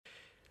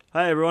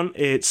Hi everyone,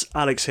 it's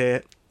Alex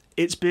here.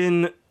 It's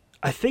been,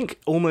 I think,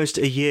 almost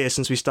a year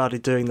since we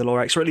started doing the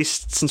Lorax, or at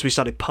least since we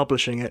started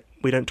publishing it.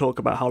 We don't talk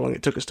about how long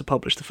it took us to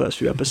publish the first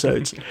few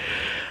episodes.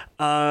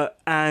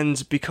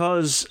 And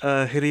because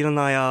Hirina and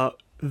I are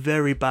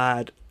very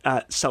bad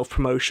at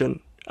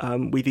self-promotion,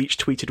 we've each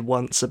tweeted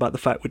once about the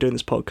fact we're doing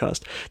this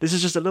podcast. This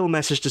is just a little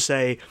message to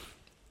say,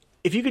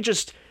 if you could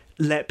just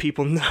let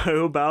people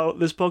know about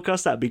this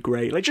podcast, that'd be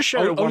great. Like, just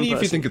share it with one person. Only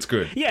if you think it's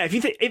good. Yeah, if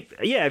you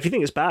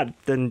think it's bad,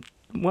 then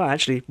well,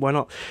 actually, why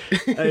not?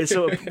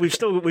 So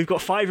we've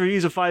got 5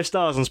 reviews of 5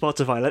 stars on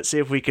Spotify. Let's see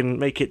if we can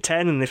make it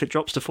 10, and if it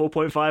drops to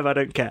 4.5, I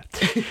don't care.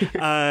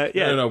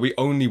 Yeah. No, we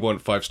only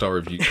want 5-star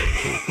reviews.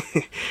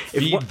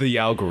 Feed the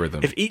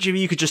algorithm. If each of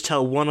you could just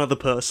tell one other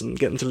person,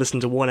 get them to listen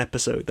to one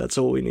episode, that's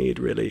all we need,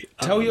 really.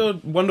 Tell your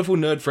wonderful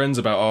nerd friends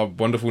about our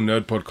wonderful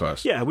nerd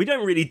podcast. Yeah, we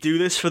don't really do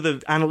this for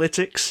the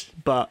analytics,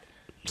 but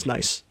it's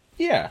nice.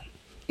 Yeah.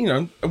 You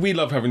know, we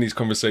love having these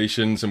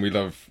conversations, and we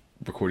love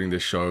recording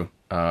this show.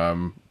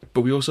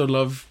 But we also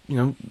love,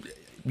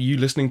 you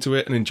listening to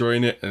it and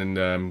enjoying it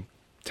and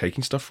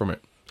taking stuff from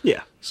it.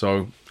 Yeah.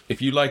 So if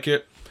you like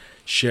it,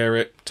 share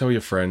it, tell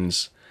your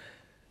friends,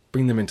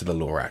 bring them into the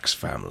Lorax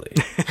family.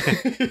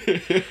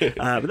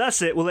 But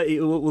that's it. We'll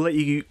let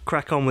you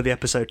crack on with the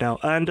episode now.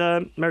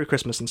 And Merry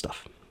Christmas and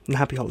stuff. And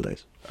Happy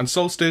Holidays. And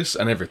solstice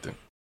and everything.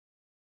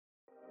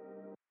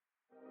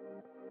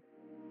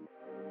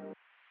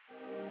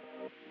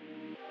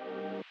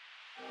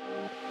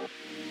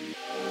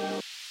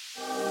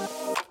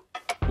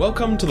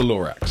 Welcome to the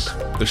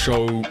Lorax, the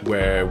show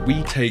where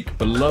we take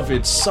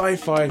beloved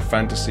sci-fi,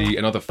 fantasy,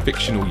 and other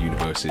fictional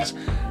universes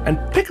and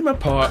pick them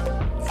apart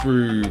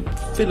through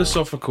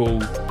philosophical,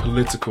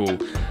 political,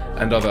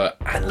 and other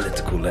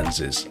analytical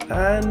lenses,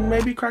 and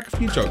maybe crack a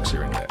few jokes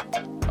here and there.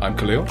 I'm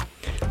Khalil.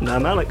 And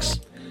I'm Alex.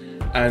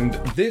 And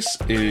this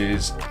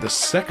is the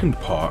second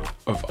part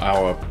of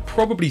our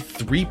probably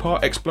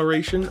 3-part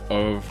exploration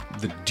of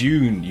the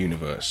Dune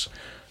universe,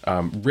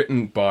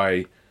 written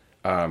by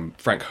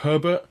Frank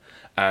Herbert,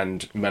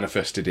 and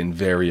manifested in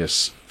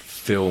various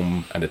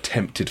film and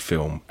attempted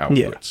film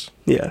outputs.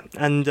 Yeah.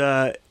 And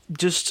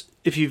just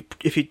if you're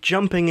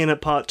jumping in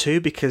at part 2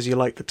 because you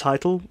like the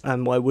title,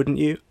 and why wouldn't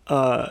you?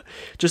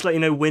 Just let you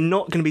know, we're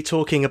not going to be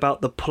talking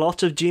about the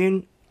plot of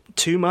Dune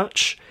too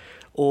much,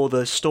 or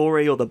the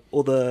story, or the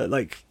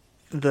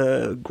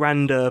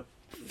grander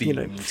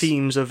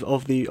themes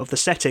of the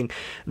setting.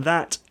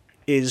 That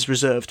is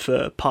reserved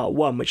for part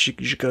 1, which you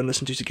should go and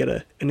listen to get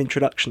an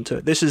introduction to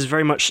it. This is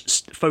very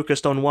much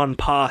focused on one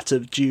part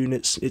of Dune,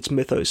 its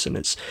mythos and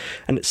its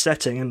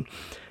setting.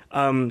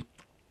 And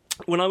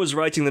when I was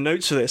writing the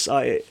notes for this,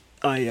 I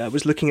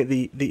was looking at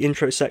the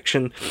intro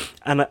section,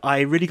 and I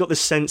really got the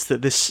sense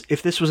that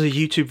if this was a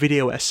YouTube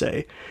video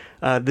essay,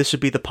 this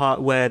would be the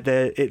part where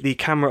the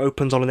camera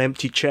opens on an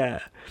empty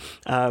chair,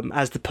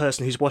 as the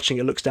person who's watching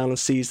it looks down and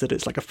sees that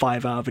it's like a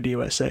 5-hour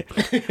video essay.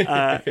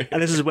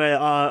 And this is where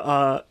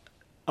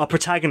our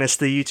protagonist,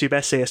 the YouTube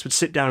essayist, would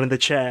sit down in the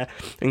chair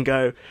and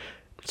go,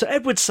 "So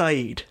Edward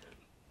Said,"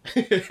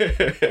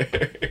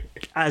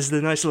 as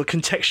the nice little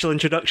contextual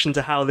introduction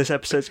to how this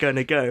episode's going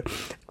to go.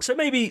 So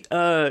maybe,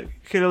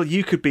 Khalil,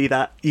 you could be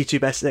that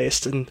YouTube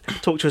essayist and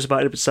talk to us about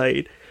Edward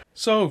Said.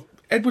 So,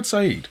 Edward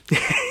Said.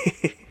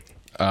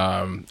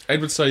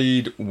 Edward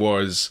Said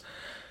was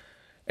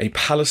a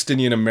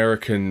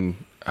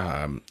Palestinian-American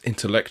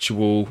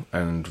intellectual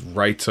and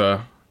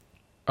writer.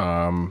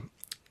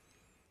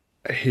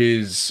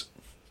 His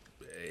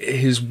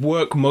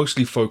work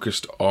mostly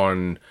focused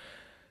on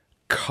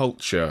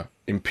culture,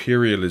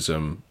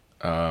 imperialism,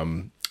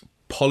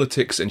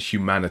 politics, and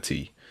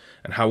humanity,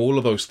 and how all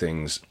of those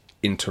things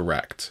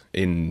interact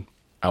in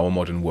our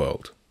modern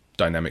world.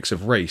 Dynamics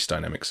of race,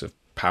 dynamics of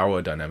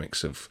power,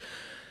 dynamics of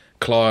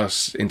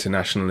class,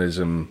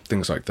 internationalism,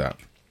 things like that.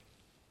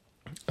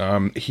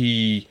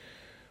 He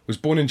was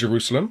born in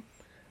Jerusalem,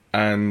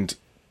 and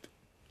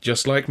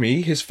just like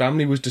me, his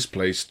family was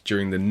displaced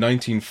during the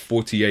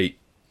 1948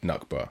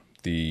 Nakba,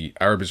 the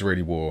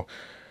Arab-Israeli War.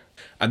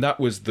 And that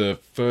was the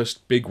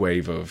first big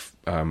wave of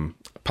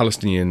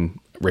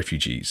Palestinian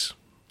refugees.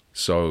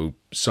 So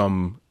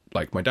some,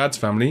 like my dad's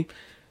family,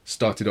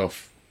 started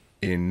off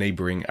in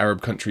neighbouring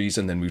Arab countries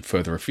and then moved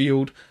further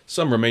afield.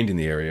 Some remained in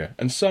the area,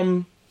 and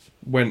some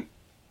went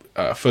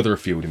further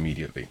afield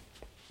immediately.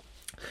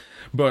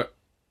 But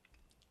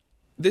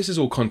this is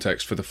all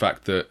context for the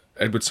fact that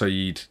Edward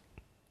Said,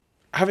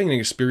 having an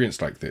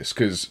experience like this,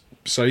 because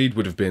Said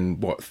would have been,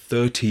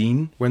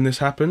 13 when this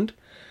happened?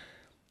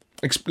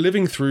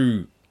 Living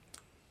through,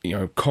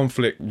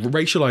 conflict,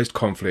 racialized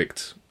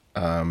conflict,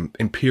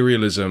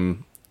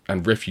 imperialism,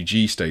 and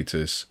refugee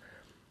status,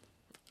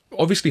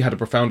 obviously had a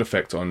profound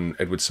effect on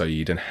Edward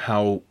Said and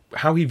how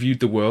he viewed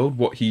the world,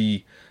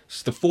 the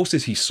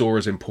forces he saw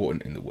as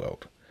important in the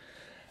world.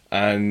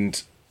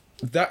 And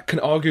that can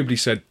arguably be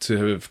said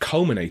to have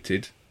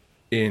culminated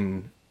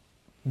in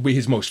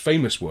his most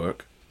famous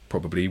work,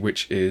 probably,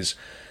 which is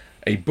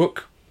a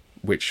book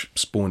which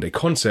spawned a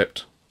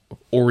concept of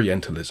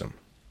Orientalism.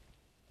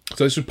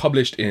 So this was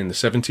published in the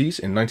 70s,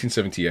 in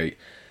 1978,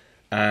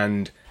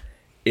 and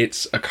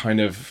it's a kind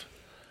of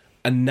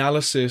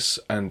analysis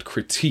and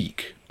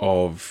critique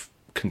of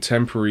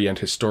contemporary and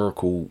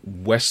historical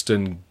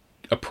Western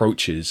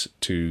approaches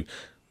to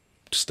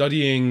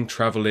studying,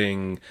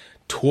 traveling,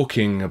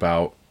 talking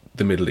about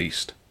the Middle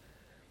East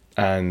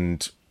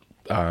and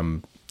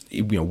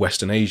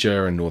Western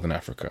Asia and Northern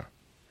Africa.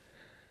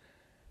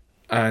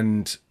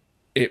 And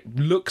it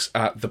looks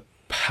at the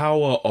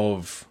power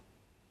of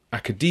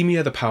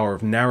academia, the power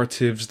of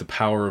narratives, the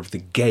power of the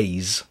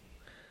gaze,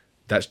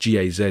 that's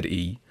Gaze,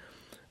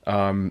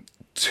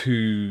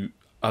 to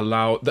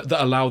allow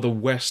the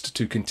West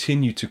to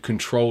continue to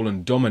control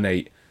and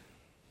dominate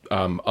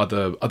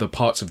other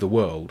parts of the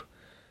world,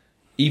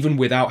 even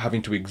without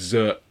having to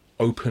exert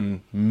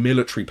open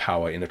military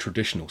power in a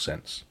traditional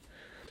sense.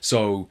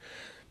 So,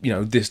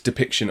 this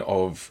depiction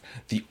of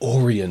the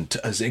Orient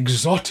as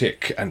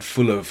exotic and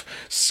full of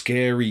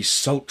scary,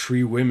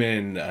 sultry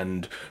women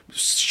and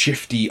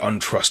shifty,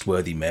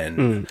 untrustworthy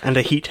men. And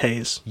a heat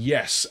haze.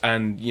 Yes,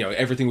 and,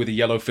 everything with a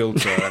yellow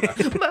filter and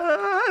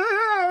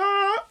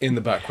in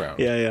the background.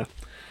 Yeah.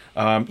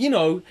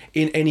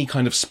 In any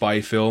kind of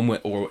spy film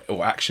or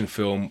action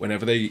film,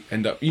 whenever they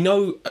end up,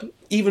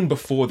 even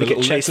before the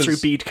little chased letters,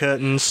 through bead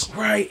curtains,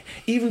 right?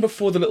 Even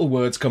before the little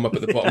words come up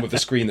at the bottom of the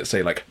screen that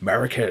say like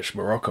Marrakesh,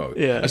 Morocco.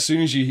 Yeah. As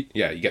soon as you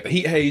get the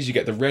heat haze, you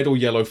get the red or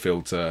yellow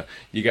filter,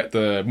 you get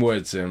the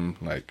muezzin,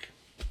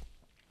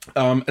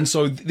 and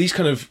so these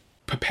kind of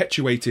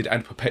perpetuated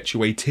and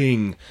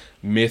perpetuating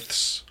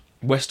myths,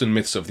 Western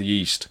myths of the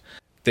East.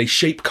 They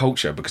shape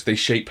culture because they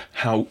shape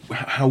how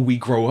we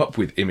grow up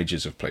with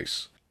images of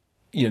place.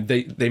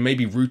 They may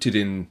be rooted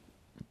in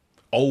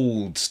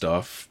old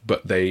stuff,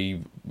 but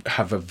they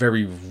have a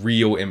very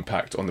real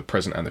impact on the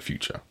present and the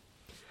future.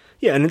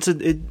 Yeah,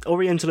 and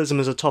Orientalism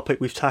is a topic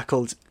we've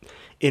tackled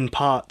in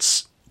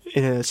parts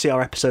in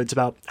CR episodes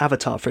about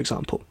Avatar, for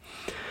example,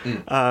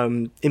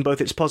 in both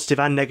its positive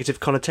and negative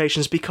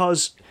connotations,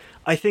 because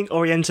I think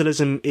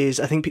Orientalism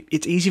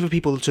it's easy for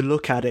people to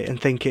look at it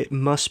and think it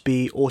must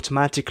be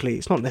automatically,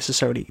 it's not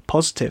necessarily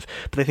positive,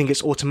 but they think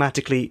it's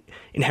automatically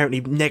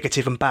inherently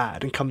negative and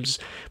bad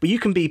but you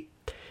can be,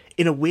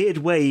 in a weird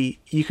way,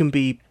 you can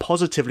be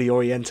positively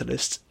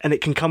Orientalist, and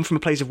it can come from a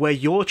place of where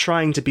you're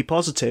trying to be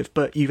positive,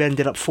 but you've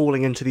ended up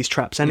falling into these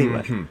traps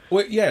anyway. Mm-hmm.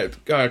 Well, yeah,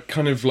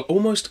 kind of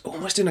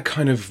almost in a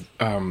kind of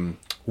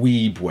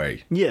weeb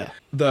way. Yeah.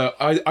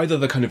 Either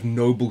the kind of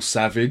noble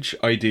savage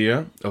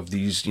idea of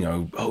these,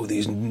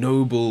 these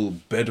noble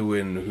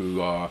Bedouin who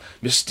are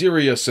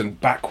mysterious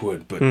and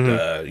backward, but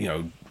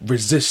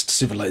resist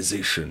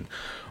civilization,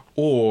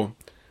 or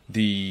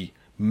the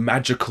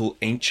magical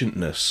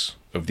ancientness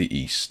of the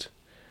East,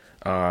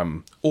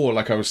 or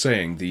like I was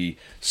saying, the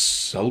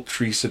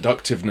sultry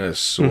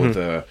seductiveness, or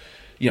the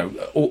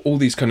all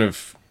these kind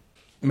of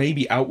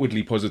maybe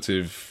outwardly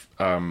positive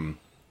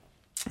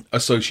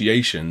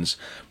associations,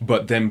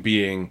 but them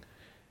being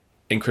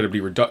incredibly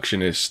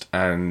reductionist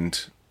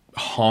and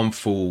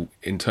harmful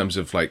in terms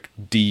of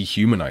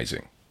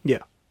dehumanizing.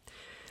 Yeah.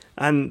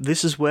 And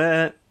this is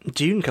where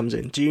Dune comes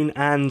in. Dune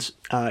and,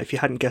 if you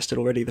hadn't guessed it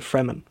already, the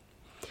Fremen.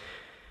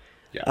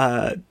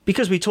 Yeah.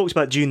 Because we talked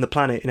about Dune the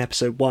planet in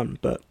episode 1,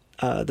 but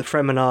the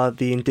Fremen are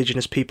the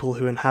indigenous people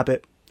who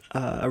inhabit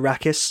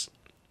Arrakis.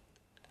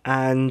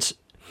 And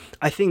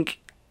I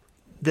think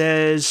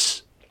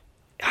there's...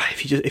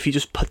 If you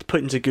just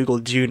put into Google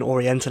Dune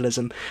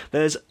Orientalism,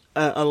 there's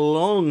a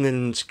long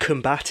and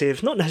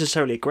combative, not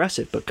necessarily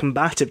aggressive, but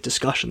combative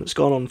discussion that's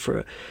gone on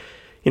for,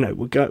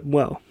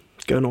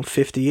 going on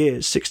 50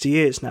 years, 60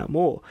 years now,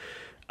 more,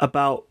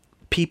 about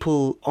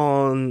people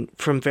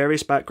from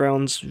various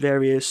backgrounds,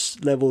 various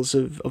levels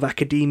of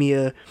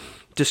academia,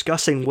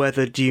 discussing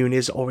whether Dune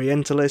is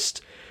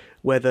Orientalist,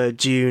 whether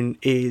Dune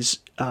is,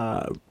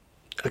 I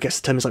guess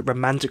the term is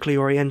romantically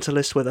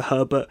Orientalist, whether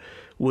Herbert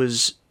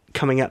was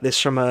coming at this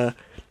from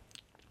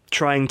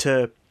trying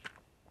to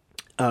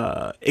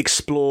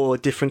explore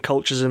different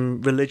cultures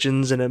and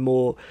religions in a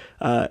more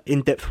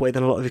in-depth way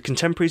than a lot of his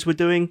contemporaries were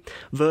doing,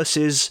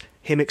 versus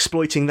him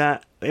exploiting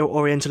that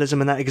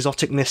Orientalism and that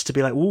exoticness to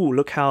be like, ooh,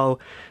 look how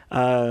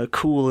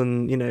cool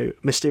and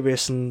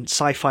mysterious and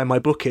sci-fi my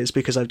book is,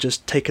 because I've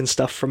just taken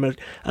stuff from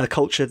a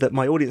culture that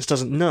my audience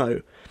doesn't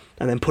know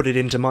and then put it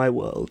into my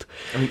world.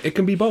 I mean, it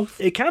can be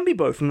both. It can be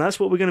both, and that's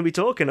what we're going to be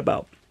talking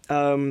about.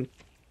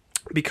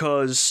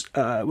 Because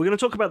we're going to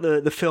talk about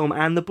the film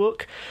and the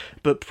book,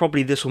 but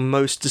probably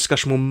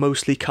discussion will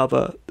mostly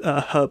cover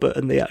Herbert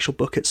and the actual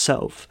book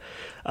itself,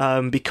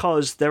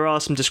 because there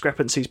are some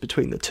discrepancies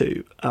between the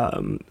two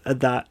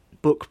that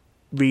book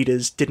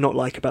readers did not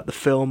like about the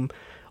film,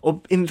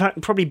 or in fact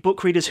probably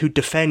book readers who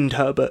defend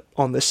Herbert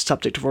on this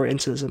subject of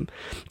Orientalism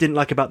didn't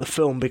like about the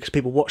film, because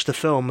people watched the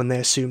film and they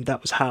assumed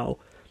that was how,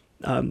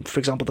 for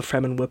example, the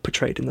Fremen were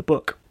portrayed in the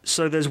book.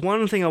 So there's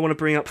one thing I want to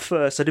bring up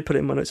first. I did put it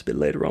in my notes a bit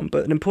later on,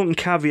 but an important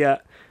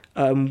caveat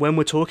when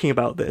we're talking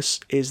about this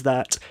is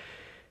that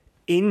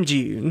in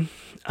Dune,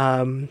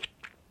 and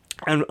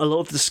a lot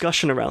of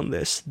discussion around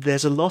this,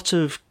 there's a lot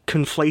of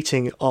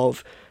conflating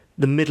of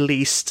the Middle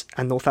East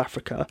and North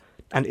Africa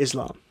and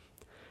Islam.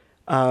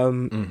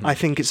 I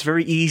think it's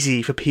very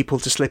easy for people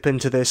to slip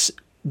into this.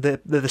 They're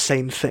the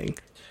same thing.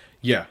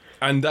 Yeah,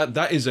 and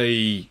that is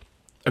a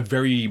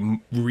very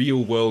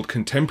real world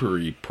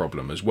contemporary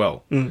problem as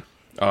well.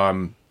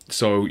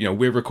 So,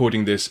 we're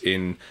recording this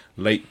in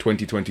late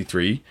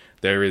 2023.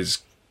 There is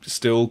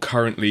still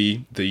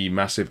currently the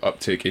massive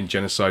uptick in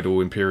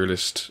genocidal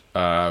imperialist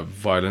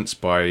violence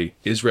by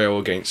Israel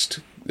against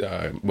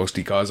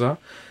mostly Gaza.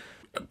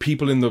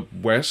 People in the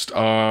West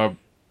are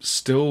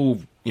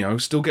still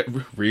get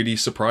really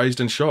surprised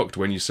and shocked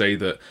when you say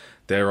that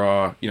there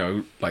are,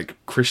 like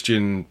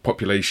Christian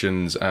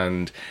populations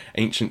and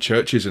ancient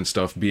churches and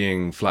stuff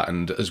being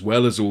flattened, as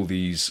well as all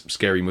these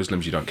scary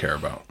Muslims you don't care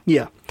about.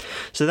 Yeah.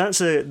 So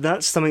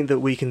that's something that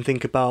we can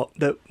think about,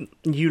 that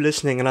you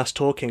listening and us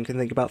talking can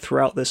think about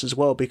throughout this as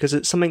well, because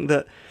it's something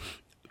that,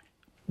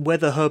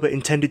 whether Herbert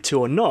intended to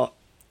or not,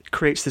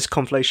 creates this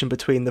conflation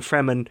between the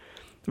Fremen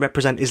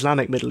represent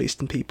Islamic Middle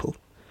Eastern people.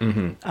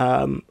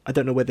 I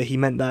don't know whether he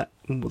meant that,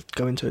 and we'll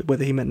go into it,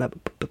 whether he meant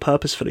that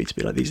purposefully to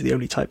be like, these are the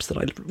only types that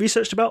I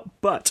researched about,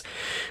 but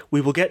we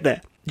will get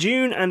there.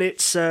 Dune, and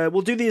it's we'll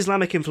do the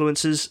Islamic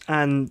influences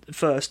and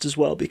first as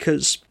well,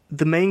 because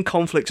the main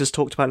conflict, as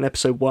talked about in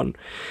episode 1,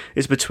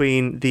 is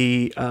between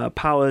the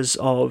powers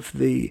of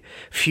the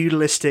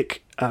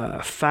feudalistic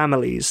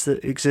families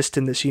that exist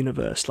in this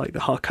universe, like the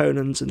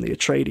Harkonnens and the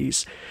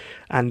Atreides,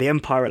 and the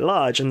Empire at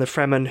large, and the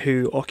Fremen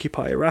who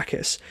occupy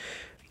Arrakis.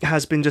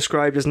 Has been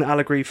described as an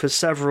allegory for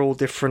several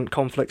different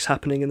conflicts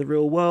happening in the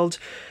real world.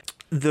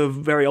 The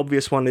very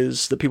obvious one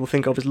is that people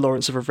think of as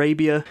Lawrence of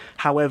Arabia.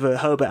 However,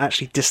 Herbert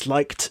actually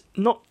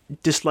not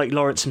disliked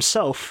Lawrence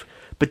himself,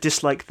 but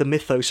disliked the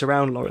mythos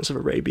around Lawrence of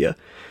Arabia.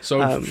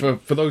 So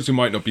for those who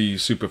might not be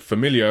super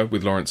familiar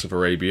with Lawrence of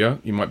Arabia,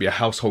 you might be a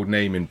household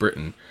name in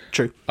Britain.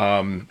 True.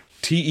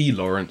 T.E.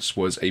 Lawrence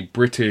was a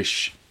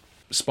British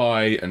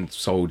spy and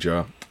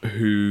soldier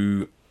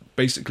who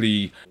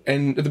basically,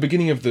 at the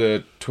beginning of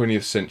the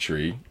 20th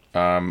century,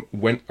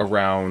 went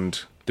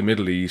around the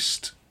Middle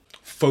East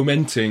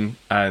fomenting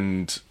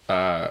and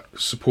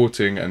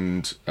supporting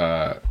and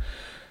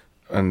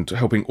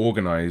helping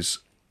organize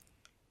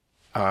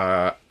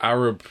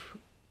Arab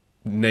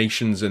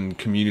nations and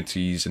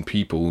communities and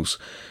peoples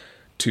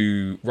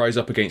to rise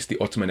up against the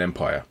Ottoman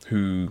Empire,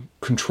 who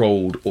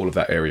controlled all of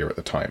that area at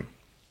the time.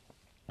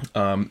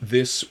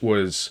 This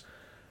was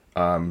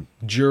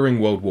during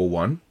World War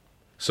One.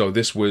 So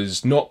this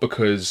was not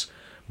because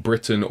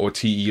Britain or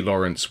T.E.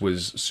 Lawrence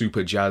was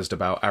super jazzed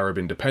about Arab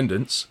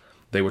independence.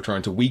 They were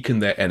trying to weaken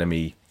their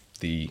enemy,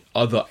 the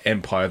other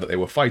empire that they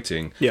were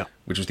fighting,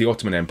 which was the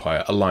Ottoman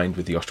Empire, aligned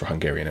with the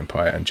Austro-Hungarian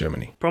Empire and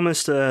Germany.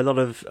 Promised a lot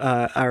of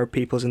Arab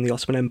peoples in the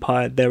Ottoman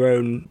Empire their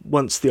own,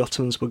 once the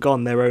Ottomans were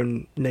gone, their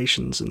own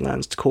nations and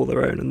lands to call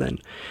their own, and then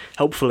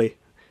helpfully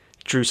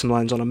drew some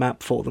lines on a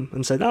map for them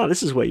and said,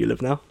 this is where you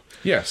live now.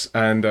 Yes,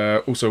 and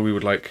also we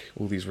would like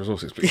all these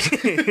resources, please.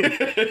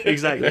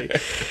 Exactly.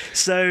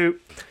 So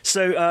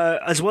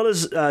as well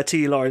as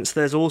T.E. Lawrence,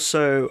 there's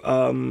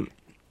also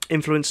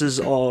influences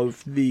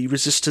of the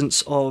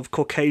resistance of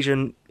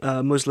Caucasian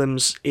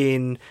Muslims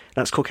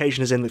that's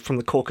Caucasian as in from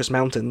the Caucasus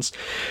Mountains.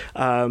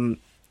 Their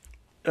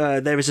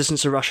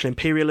resistance to Russian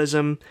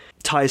imperialism,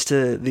 ties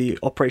to the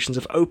operations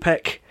of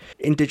OPEC,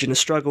 indigenous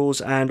struggles,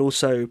 and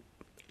also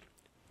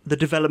the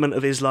development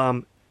of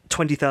Islam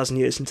 20,000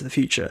 years into the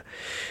future.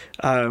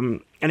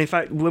 And in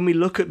fact, when we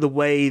look at the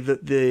way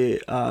that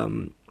the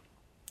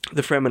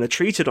Fremen are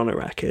treated on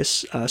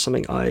Arrakis,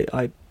 something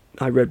I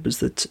read was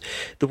that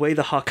the way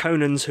the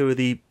Harkonnens, who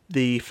are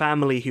the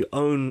family who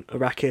own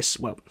Arrakis,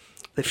 well,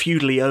 they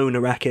feudally own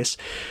Arrakis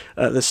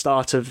at the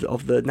start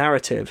of the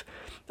narrative,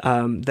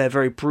 they're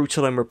very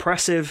brutal and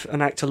repressive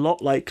and act a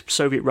lot like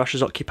Soviet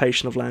Russia's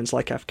occupation of lands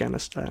like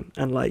Afghanistan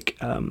and like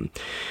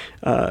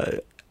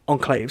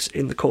enclaves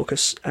in the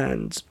Caucasus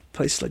and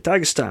places like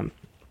Dagestan.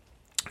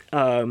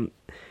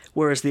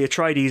 Whereas the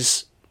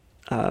Atreides,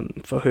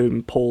 for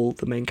whom Paul,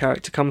 the main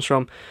character, comes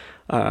from,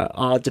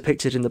 are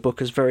depicted in the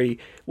book as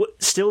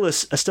still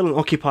an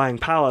occupying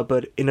power,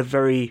 but in a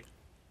very,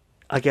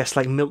 I guess,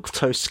 like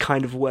milquetoast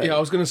kind of way. Yeah, I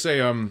was going to say,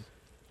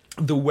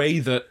 the way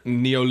that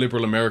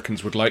neoliberal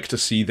Americans would like to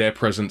see their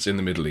presence in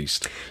the Middle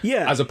East.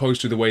 Yeah. As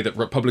opposed to the way that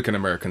Republican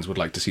Americans would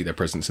like to see their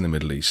presence in the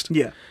Middle East.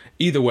 Yeah.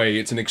 Either way,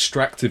 it's an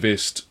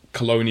extractivist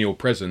colonial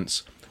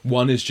presence.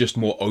 One is just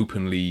more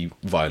openly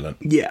violent.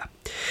 Yeah.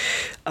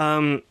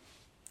 And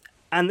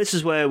this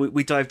is where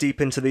we dive deep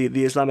into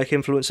the Islamic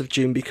influence of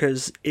Dune,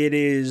 because it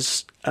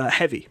is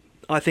heavy.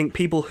 I think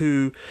people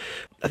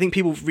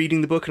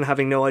reading the book and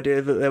having no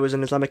idea that there was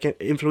an Islamic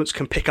influence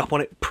can pick up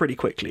on it pretty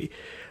quickly.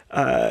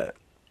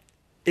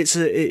 It's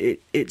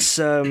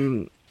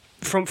from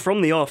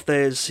the off.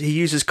 He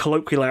uses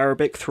colloquial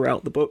Arabic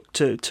throughout the book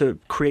to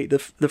create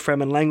the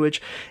Fremen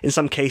language. In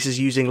some cases,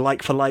 using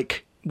like for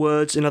like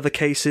words. In other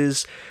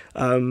cases,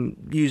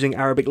 using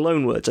Arabic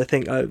loanwords. I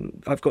think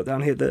I've got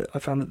down here that I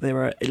found that there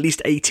are at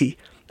least 80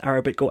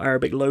 Arabic or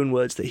Arabic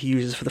loanwords that he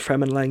uses for the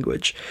Fremen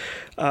language.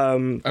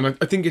 And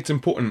I think it's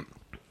important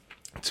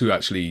to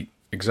actually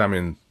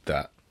examine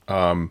that,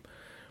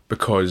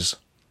 because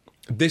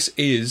this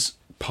is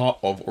part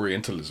of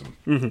Orientalism.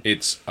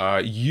 It's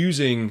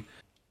using,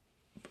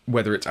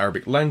 whether it's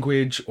Arabic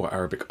language or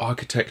Arabic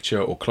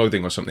architecture or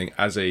clothing or something,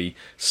 as a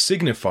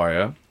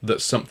signifier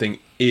that something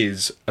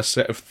is a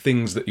set of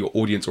things that your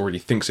audience already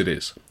thinks it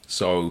is.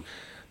 So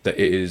that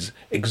it is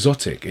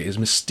exotic, it is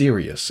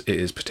mysterious, it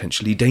is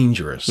potentially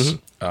dangerous,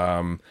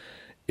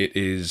 it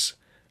is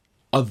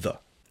other.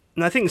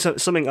 And I think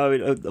something I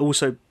would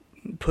also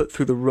put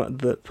through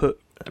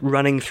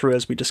running through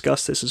as we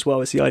discuss this as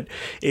well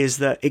is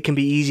that it can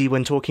be easy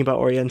when talking about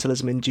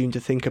Orientalism in Dune to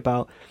think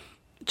about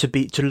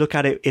to look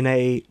at it in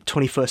a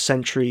 21st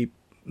century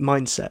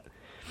mindset.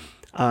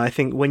 I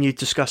think when you're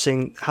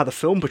discussing how the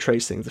film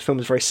portrays things, the film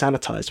is very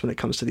sanitized when it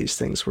comes to these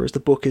things, whereas the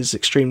book is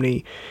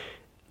extremely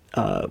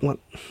the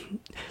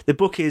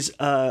book is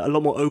a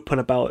lot more open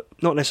about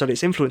not necessarily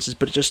its influences,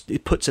 but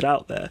it puts it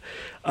out there.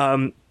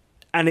 And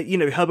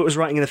Herbert was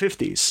writing in the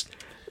 50s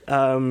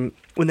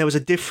when there was a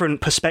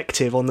different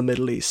perspective on the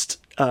Middle East,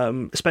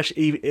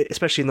 especially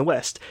in the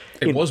West.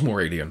 It was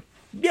more alien.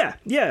 Yeah.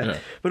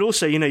 But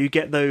also, you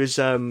get those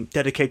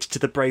dedicated to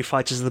the brave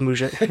fighters of the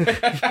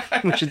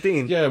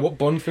Mujahideen. Yeah, what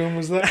Bond film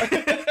was that?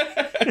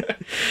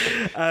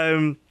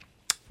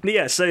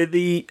 So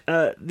the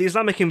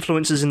Islamic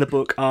influences in the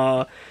book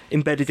are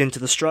embedded into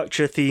the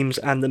structure, themes,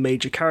 and the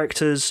major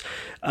characters,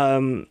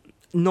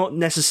 not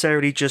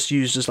necessarily just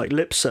used as like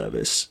lip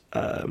service.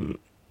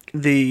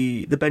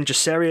 The Ben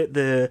Gesserit,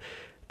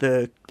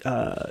 the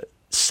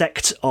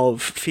sect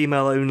of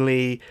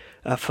female-only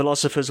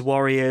philosophers,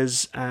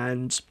 warriors,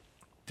 and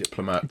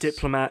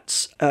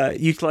diplomats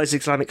utilize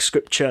Islamic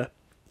scripture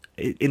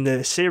in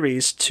the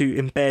series to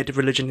embed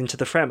religion into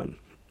the Fremen.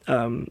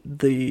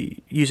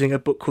 Using a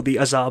book called the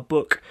Azhar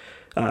Book,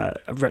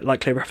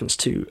 likely a reference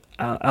to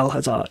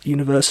Al-Azhar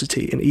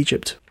University in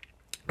Egypt.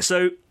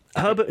 So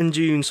Herbert in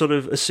Dune sort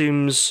of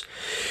assumes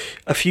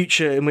a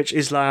future in which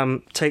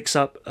Islam takes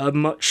up a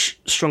much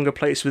stronger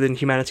place within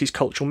humanity's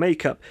cultural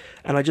makeup.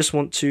 And I'm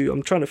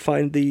trying to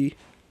find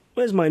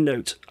where's my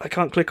note? I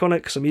can't click on it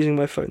because I'm using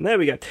my phone. There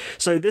we go.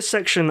 So this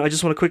section, I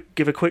just want to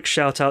give a quick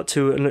shout out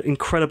to an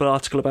incredible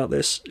article about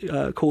this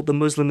called The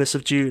Muslimness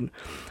of Dune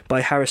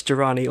by Haris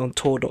Durrani on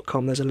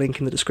Tor.com. There's a link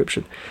in the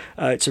description.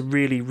 It's a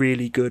really,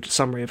 really good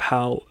summary of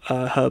how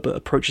Herbert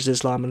approaches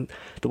Islam and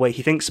the way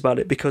he thinks about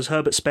it, because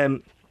Herbert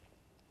spent,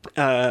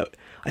 I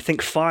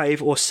think,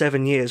 5 or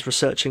 7 years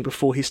researching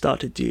before he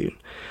started Dune.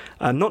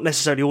 Not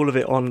necessarily all of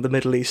it on the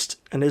Middle East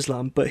and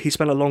Islam, but he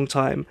spent a long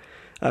time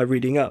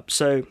reading up.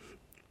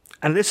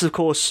 And this, of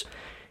course,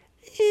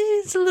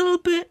 is a little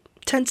bit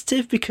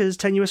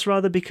tenuous,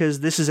 because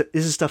this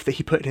is stuff that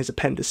he put in his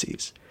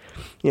appendices.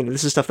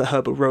 This is stuff that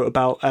Herbert wrote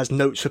about as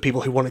notes for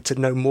people who wanted to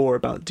know more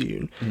about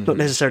Dune, not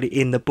necessarily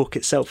in the book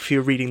itself, if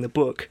you're reading the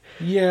book.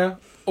 Yeah,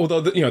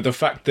 although, the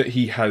fact that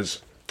he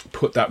has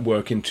put that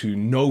work into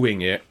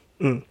knowing it,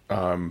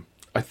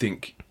 I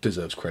think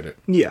deserves credit.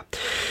 Yeah.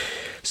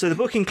 So the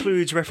book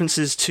includes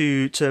references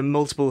to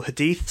multiple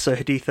hadith, so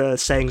hadith are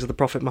sayings of the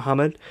Prophet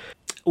Muhammad.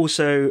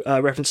 Also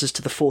references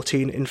to the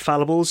 14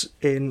 infallibles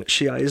in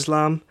Shia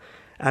Islam,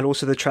 and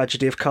also the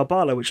tragedy of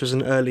Karbala, which was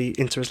an early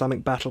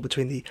inter-Islamic battle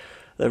between the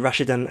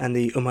Rashidun and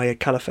the Umayyad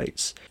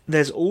caliphates.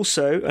 There's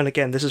also, and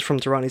again this is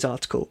from Durrani's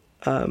article,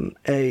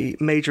 a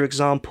major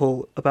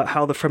example about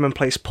how the Fremen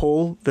place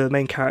Paul, the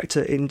main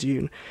character in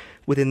Dune,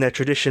 within their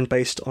tradition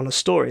based on a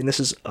story. And this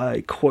is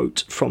a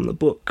quote from the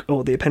book,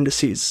 or the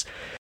appendices.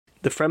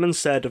 The Fremen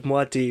said of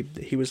Muad'Dib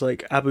that he was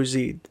like Abu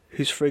Zid,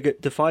 whose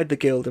frigate defied the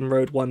guild and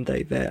rode one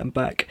day there and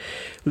back.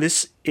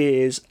 This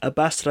is a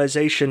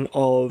bastardization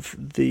of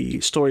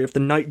the story of the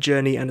night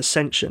journey and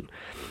ascension,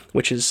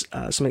 which is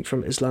something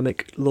from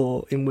Islamic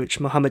law, in which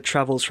Muhammad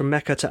travels from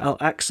Mecca to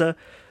Al-Aqsa,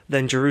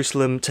 then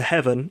Jerusalem to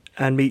heaven,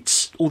 and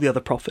meets all the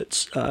other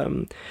prophets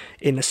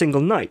in a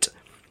single night.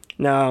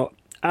 Now,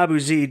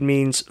 Abu Zid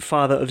means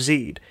father of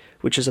Zid,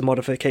 which is a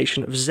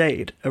modification of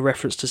Zayd, a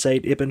reference to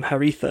Zayd ibn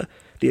Haritha,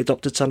 the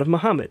adopted son of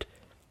Muhammad.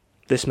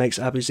 This makes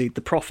Abu Zid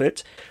the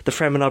prophet. The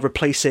Fremen are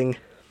replacing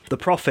the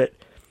prophet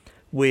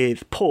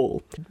with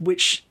Paul,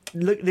 which...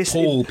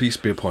 Paul, peace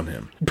be upon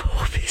him.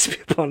 Paul, peace be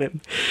upon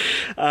him.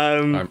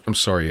 I'm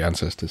sorry,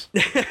 ancestors.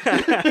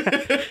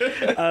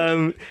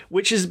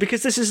 Which is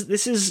because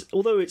this is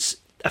although it's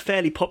a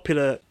fairly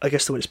popular, I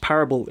guess the word is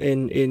parable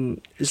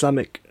in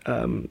Islamic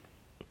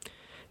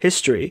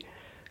history,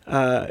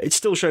 it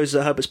still shows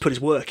that Herbert's put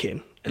his work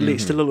in, at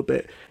least a little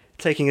bit,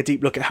 taking a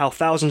deep look at how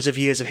thousands of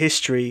years of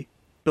history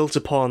built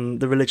upon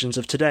the religions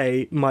of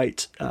today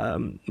might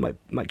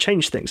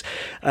change things.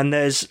 And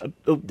there's,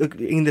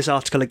 in this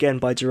article again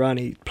by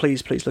Durrani,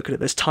 please look at it,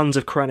 there's tons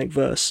of Quranic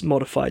verse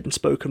modified and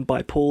spoken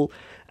by Paul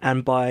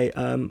and by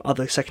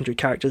other secondary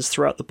characters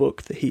throughout the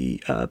book that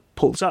he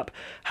pulls up.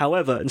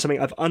 However, and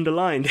something I've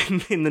underlined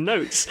in the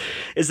notes,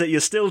 is that you're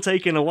still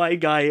taking a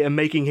white guy and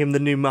making him the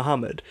new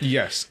Muhammad.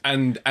 Yes,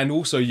 and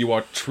also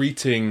you're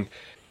treating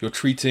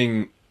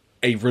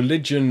a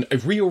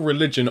real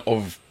religion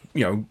of,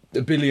 1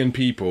 billion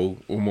people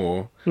or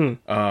more,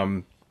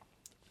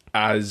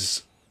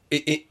 as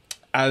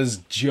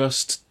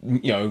just,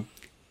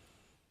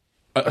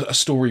 a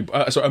story,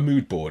 sorry, a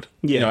mood board.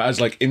 Yeah. You know,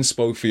 as like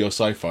inspo for your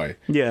sci-fi.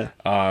 Yeah.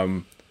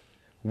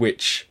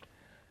 Which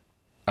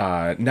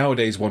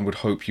nowadays one would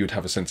hope you'd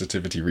have a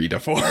sensitivity reader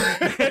for.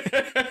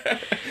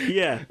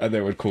 Yeah. And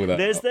they would call that.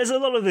 There's a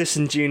lot of this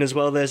in Dune as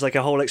well. There's like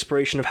a whole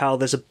exploration of how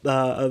there's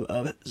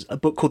a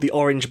book called the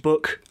Orange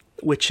Book,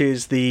 which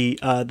is the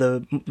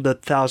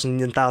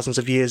thousands and thousands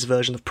of years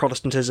version of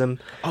Protestantism.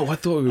 Oh, I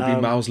thought it would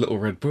be Mao's Little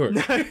Red Book.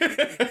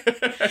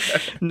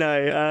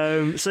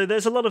 No. So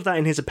there's a lot of that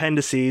in his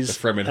appendices.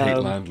 The Fremen hate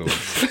landlords.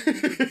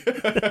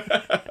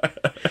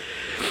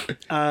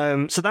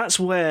 So that's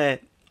where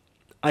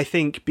I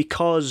think,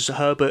 because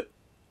Herbert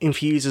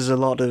infuses a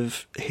lot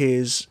of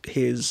his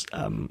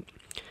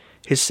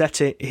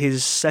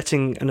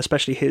setting, and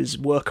especially his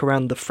work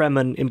around the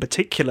Fremen, in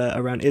particular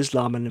around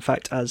Islam, and in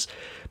fact, as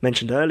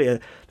mentioned earlier,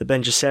 the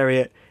Bene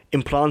Gesserit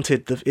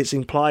implanted the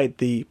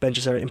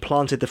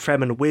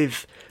Fremen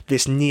with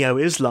this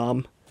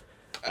neo-Islam,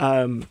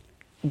 so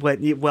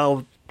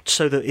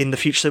that in the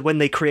future, so when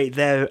they create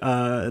their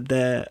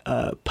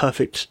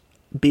perfect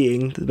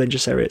being, the Bene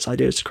Gesserit's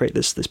idea is to create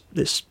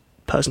this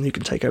person who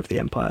can take over the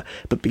empire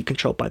but be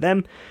controlled by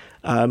them.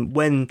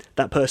 When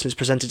that person is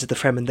presented to the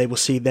Fremen, they will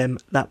see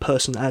that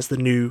person as the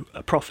new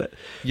prophet.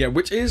 Yeah,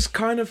 which is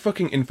kind of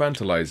fucking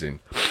infantilizing.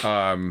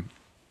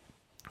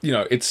 You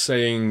know, it's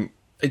saying,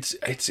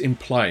 it's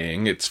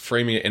implying, it's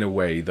framing it in a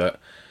way that,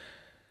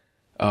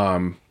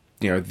 you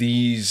know,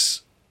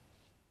 these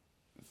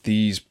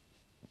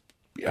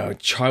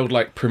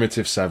childlike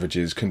primitive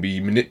savages can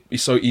be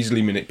so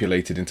easily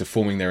manipulated into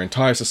forming their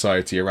entire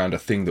society around a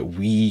thing that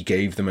we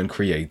gave them and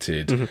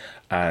created, mm-hmm.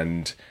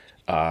 and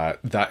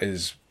that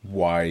is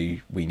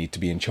why we need to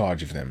be in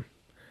charge of them,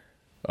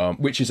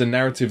 which is a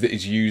narrative that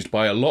is used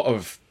by a lot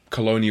of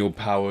colonial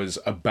powers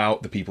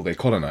about the people they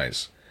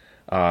colonize.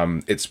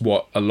 It's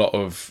what a lot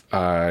of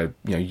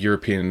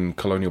European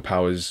colonial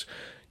powers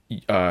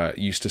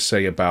used to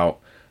say about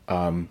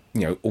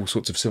all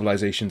sorts of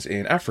civilizations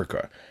in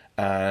Africa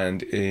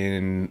and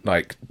in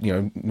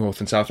North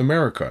and South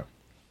America.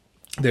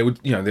 They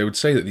would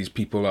say that these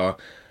people are,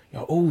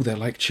 they're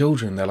like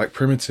children, they're like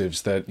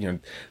primitives, that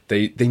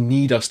they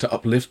need us to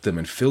uplift them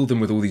and fill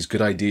them with all these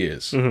good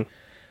ideas.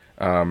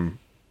 Mm-hmm.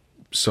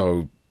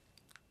 So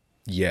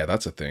yeah,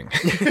 that's a thing.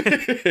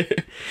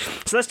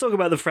 So let's talk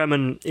about the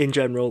Fremen in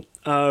general.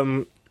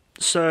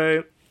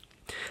 So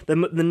they're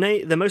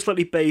most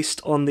likely based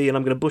on the, and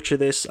I'm going to butcher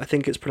this, I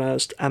think it's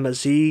pronounced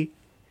Amazigh.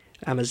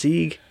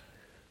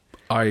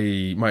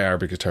 My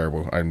Arabic is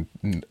terrible. I'm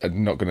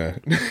not gonna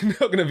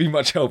be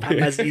much help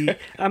here.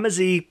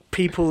 Amazigh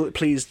people,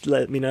 please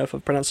let me know if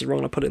I've pronounced it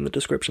wrong. I'll put it in the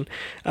description.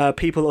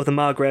 People of the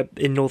Maghreb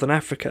in northern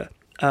Africa,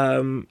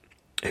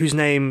 whose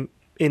name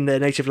in their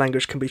native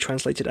language can be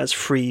translated as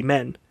free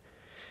men,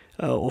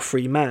 or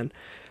free man.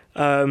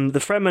 The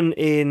Fremen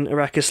in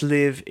Arrakis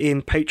live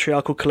in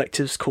patriarchal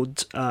collectives called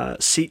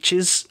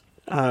sieches,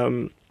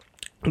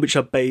 which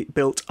are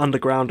built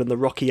underground in the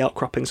rocky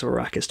outcroppings of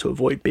Arrakis to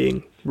avoid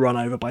being run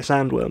over by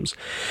sandworms.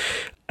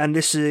 And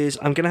this is,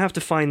 I'm going to have to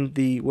find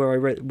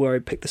where I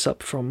picked this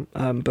up from,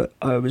 but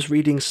I was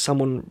reading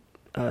someone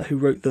who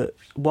wrote that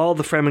while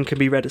the Fremen can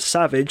be read as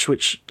savage,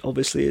 which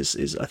obviously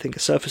is I think a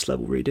surface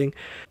level reading,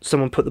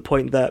 someone put the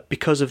point that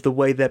because of the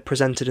way they're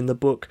presented in the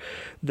book,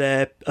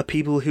 they're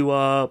people who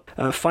are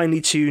finely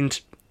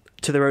tuned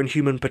to their own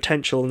human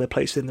potential and they're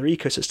placed in their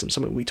ecosystem,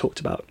 something we talked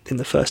about in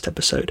the first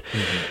episode.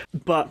 Mm-hmm.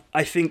 But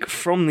I think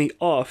from the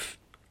off,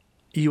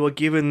 you are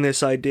given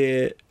this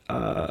idea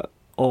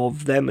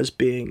of them as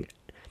being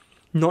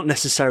not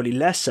necessarily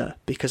lesser,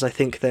 because I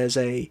think there's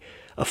a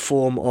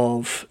form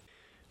of,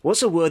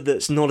 what's a word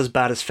that's not as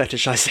bad as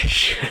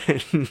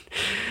fetishization?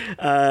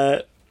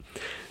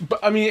 But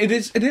I mean, it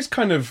is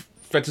kind of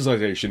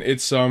fetishization.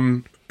 It's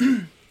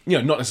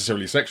not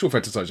necessarily sexual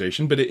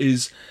fetishization, but it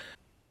is.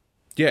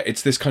 Yeah,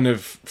 it's this kind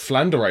of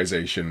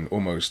Flanderization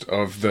almost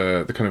of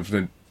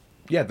the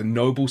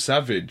noble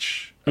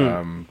savage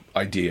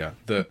idea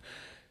that,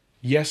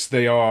 yes,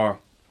 they are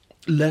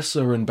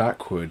lesser and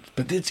backward,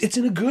 but it's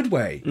in a good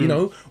way.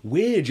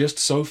 We're just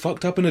so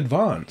fucked up and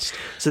advanced.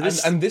 So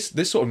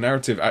this sort of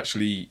narrative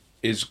actually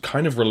is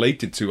kind of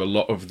related to a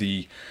lot of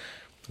the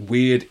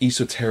weird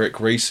esoteric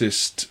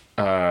racist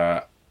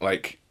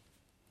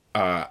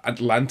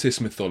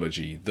Atlantis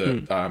mythology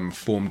that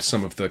formed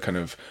some of the kind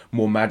of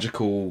more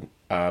magical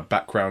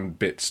background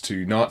bits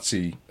to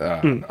Nazi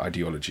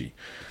ideology,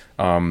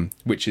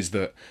 which is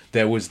that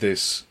there was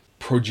this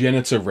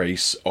progenitor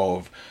race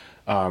of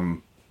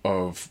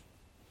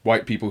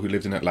white people who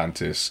lived in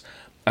Atlantis,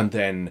 and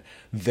then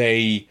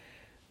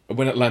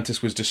when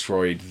Atlantis was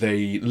destroyed,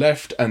 they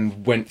left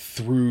and went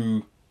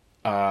through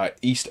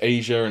East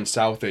Asia and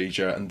South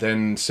Asia, and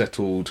then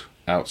settled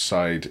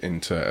outside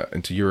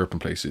into Europe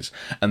and places.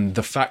 And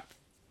the fact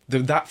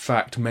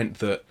that meant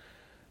that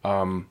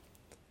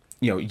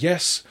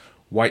yes,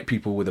 white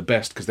people were the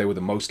best because they were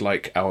the most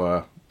like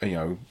our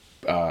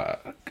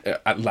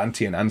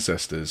Atlantean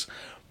ancestors,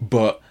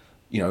 but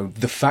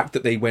the fact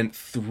that they went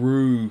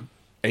through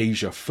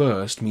Asia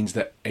first means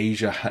that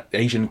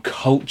Asian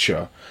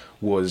culture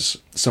was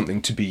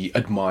something to be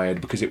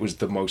admired because it was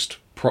the most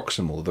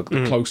proximal, the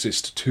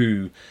closest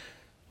to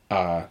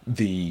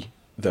the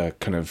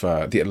kind of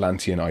the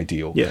Atlantean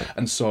ideal. Yeah.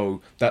 And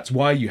so that's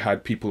why you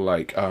had people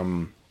like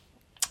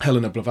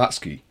Helena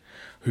Blavatsky,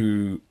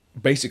 who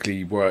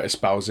basically were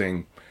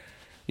espousing,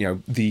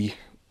 the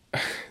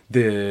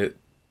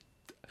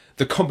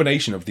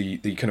combination of the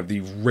kind of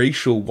the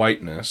racial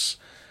whiteness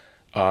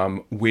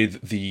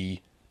with the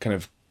kind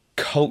of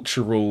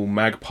cultural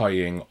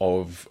magpieing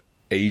of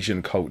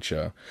Asian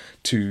culture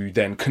to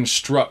then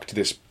construct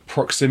this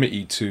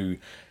proximity to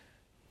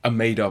a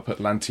made-up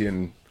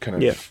Atlantean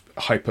kind of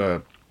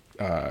hyper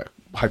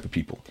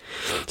people.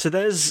 So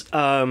there's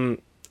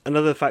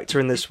another factor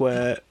in this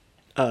where,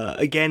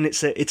 again,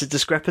 it's a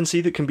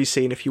discrepancy that can be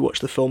seen if you watch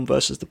the film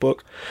versus the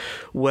book,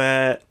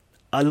 where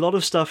a lot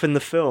of stuff in the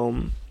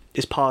film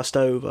is passed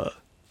over,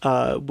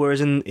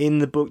 whereas in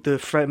the book, the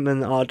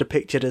Fremen are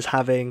depicted as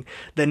having...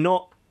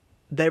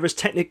 They're as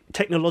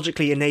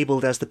technologically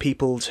enabled as the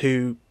peoples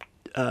who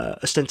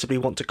ostensibly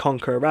want to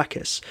conquer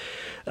Arrakis.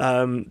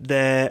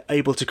 They're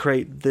able to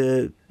create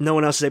no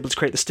one else is able to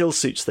create the still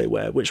suits they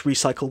wear, which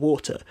recycle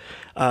water.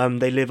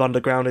 They live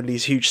underground in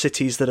these huge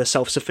cities that are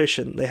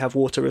self-sufficient. They have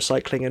water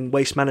recycling and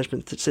waste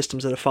management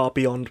systems that are far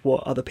beyond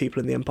what other people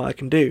in the Empire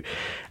can do.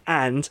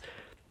 And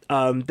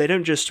they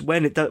don't just...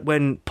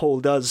 When Paul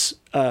does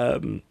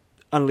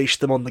unleash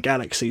them on the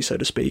galaxy, so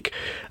to speak...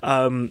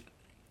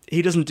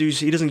 He doesn't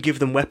give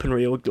them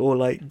weaponry or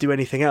like do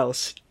anything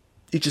else.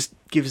 He just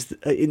gives,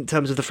 in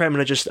terms of the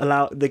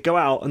Fremen, they go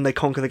out and they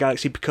conquer the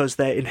galaxy because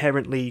they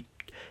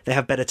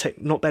have better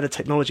not better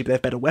technology, but they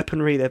have better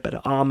weaponry, they have better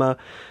armor,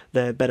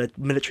 they have better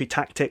military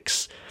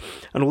tactics,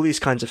 and all these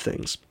kinds of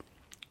things,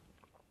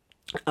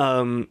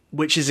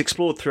 which is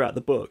explored throughout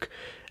the book.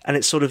 And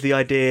it's sort of the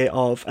idea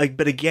of,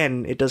 but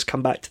again, it does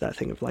come back to that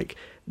thing of like,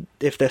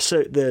 if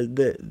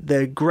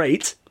they're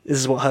great. This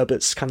is what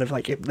Herbert's kind of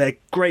like. If they're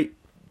great,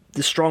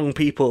 the strong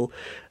people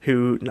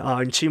who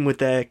are in tune with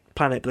their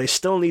planet, but they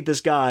still need this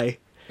guy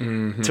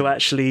to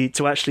actually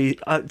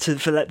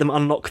let them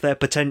unlock their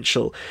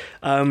potential.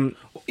 It's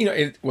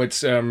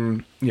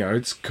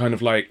kind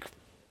of like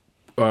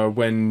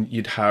when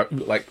you have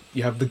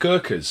the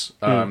Gurkhas,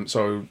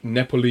 so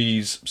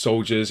Nepalese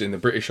soldiers in the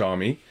British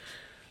Army.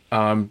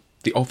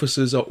 The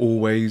officers are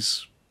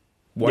always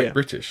white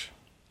British,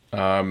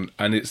 and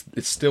it's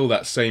still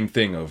that same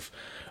thing of,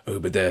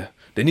 but there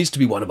needs to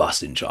be one of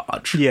us in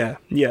charge. Yeah.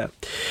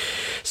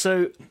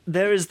 So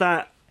there is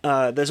that.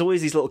 There's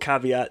always these little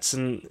caveats,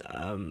 and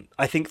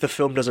I think the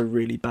film does a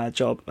really bad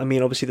job. I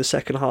mean, obviously the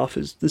second half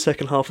of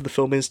the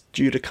film is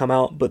due to come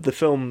out, but the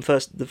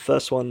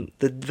first one,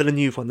 the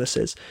Villeneuve one,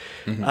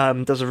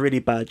 does a really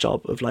bad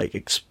job of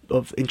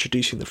of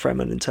introducing the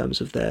Fremen in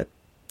terms of their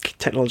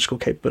technological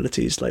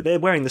capabilities. Like, they're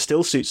wearing the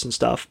still suits and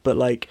stuff, but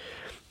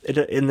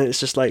it's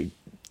just like,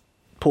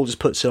 Paul just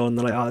puts it on,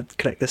 they're like, I'll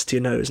connect this to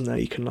your nose, and now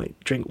you can like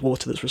drink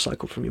water that's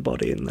recycled from your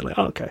body, and they're like,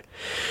 okay.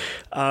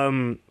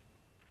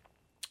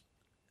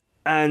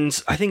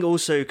 And I think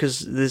also,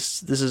 because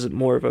this is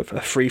more of a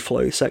free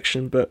flow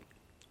section, but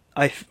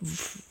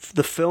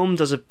the film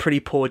does a pretty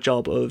poor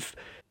job of,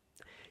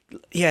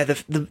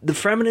 the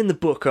Fremen in the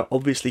book are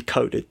obviously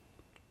coded.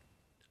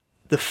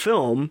 The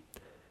film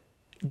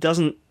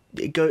doesn't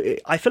go.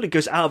 I feel it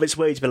goes out of its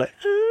way to be like,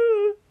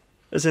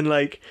 as in,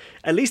 like,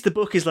 at least the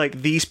book is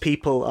like, these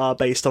people are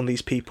based on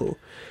these people.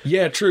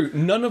 Yeah, true.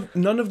 None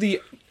of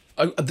the.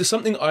 There's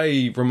something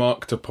I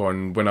remarked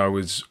upon when I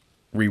was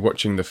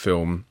rewatching the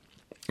film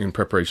in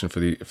preparation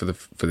for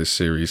this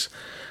series.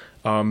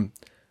 I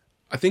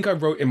think I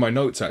wrote in my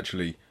notes,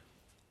 actually,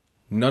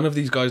 none of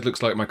these guys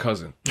looks like my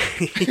cousin.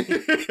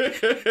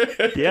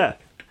 Yeah.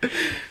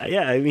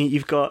 I mean,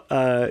 you've got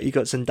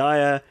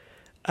Zendaya,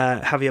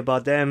 Javier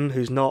Bardem,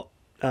 who's not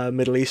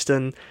Middle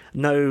Eastern.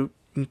 No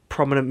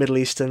prominent Middle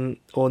Eastern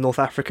or North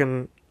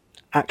African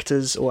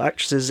actors or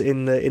actresses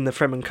in the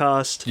Fremen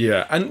cast.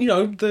 Yeah, and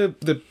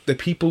the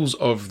peoples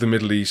of the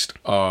Middle East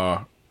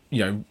are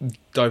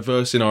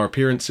diverse in our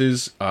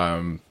appearances.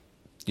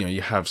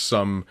 You have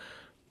some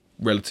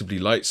relatively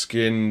light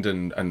skinned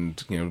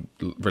and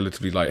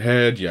relatively light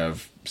haired. You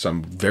have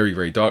some very,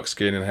 very dark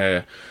skin and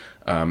hair,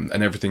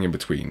 and everything in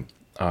between.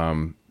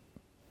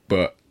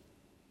 But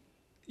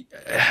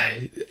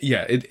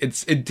yeah,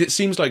 it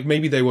seems like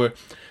maybe they were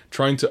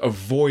trying to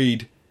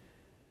avoid,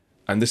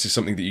 and this is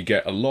something that you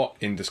get a lot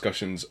in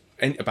discussions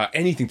about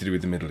anything to do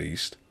with the Middle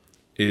East,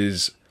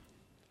 is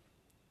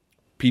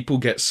people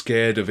get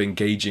scared of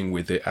engaging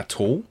with it at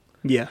all.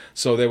 Yeah.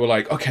 So they were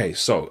like, okay,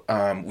 so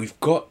we've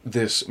got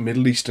this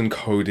Middle Eastern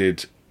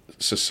coded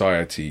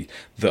society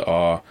that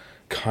are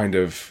kind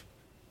of,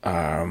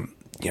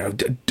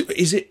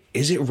 is it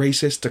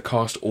racist to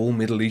cast all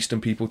Middle Eastern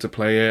people to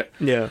play it?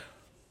 Yeah.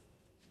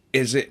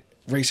 Is it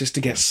racist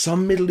to get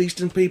some Middle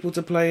Eastern people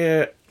to play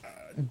it?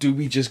 Do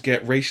we just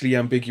get racially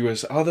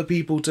ambiguous other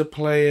people to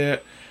play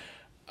it?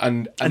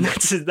 And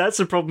that's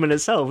a problem in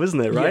itself, isn't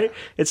it? Right? Yeah.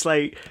 It's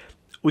like,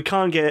 we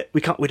don't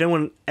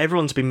want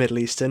everyone to be Middle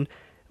Eastern.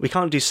 We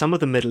can't do some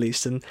of the Middle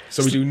Eastern.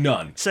 So we do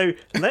none. So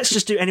let's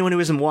just do anyone who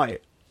isn't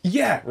white.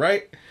 Yeah,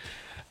 right.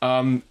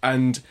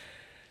 And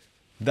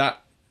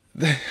that,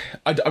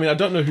 I mean, I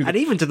don't know who. And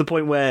even to the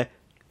point where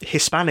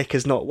Hispanic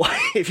is not white,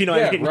 if you know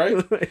what I mean.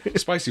 Right.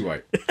 Spicy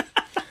white.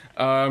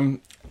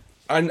 And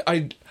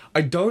I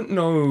don't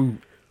know.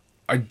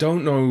 I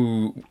don't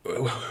know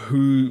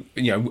who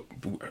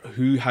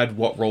who had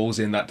what roles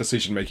in that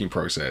decision making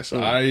process.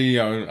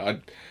 I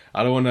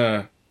don't want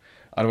to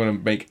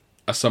make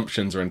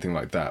assumptions or anything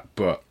like that,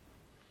 but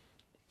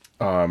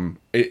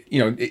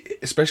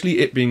especially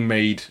it being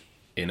made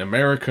in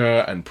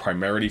America and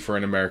primarily for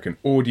an American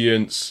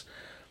audience,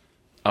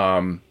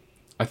 I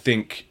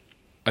think,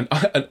 and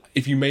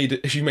if you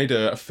made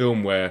a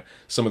film where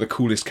some of the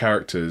coolest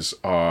characters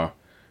are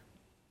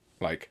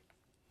like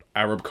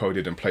Arab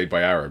coded and played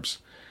by Arabs,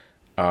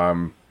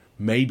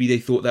 maybe they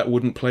thought that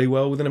wouldn't play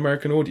well with an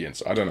American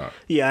audience. I don't know.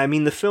 Yeah, I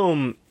mean the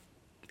film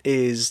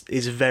is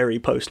very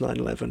post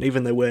 9/11,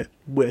 even though we're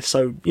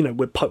so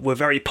we're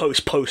very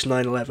post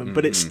 9/11,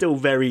 but it's still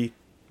very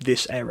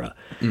this era.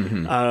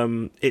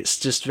 It's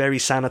just very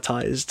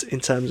sanitized in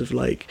terms of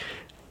like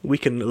we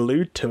can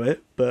allude to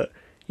it, but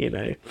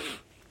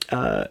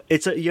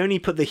it's you only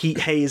put the heat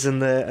haze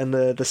and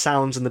the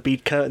sounds and the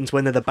bead curtains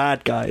when they're the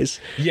bad guys.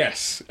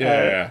 Yes,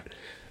 yeah.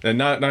 And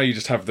now you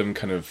just have them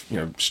kind of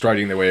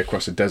striding their way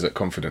across a desert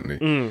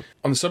confidently.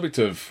 On the subject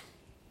of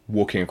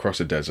walking across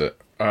a desert,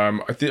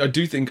 I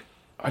do think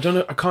I don't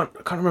know I can't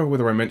remember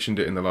whether I mentioned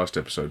it in the last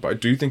episode, but I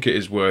do think it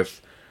is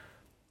worth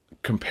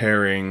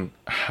comparing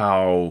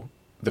how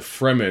the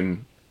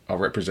Fremen are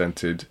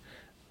represented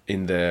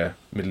in their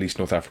Middle East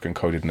North African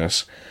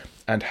codedness,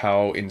 and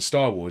how in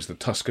Star Wars the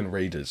Tusken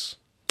Raiders.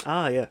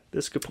 Ah, yeah,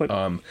 that's a good point.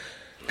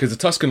 Because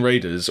the Tusken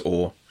Raiders,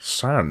 or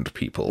Sand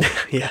People,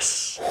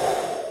 yes,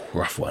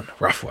 rough one.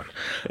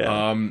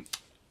 Yeah.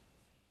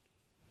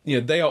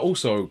 They are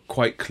also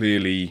quite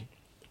clearly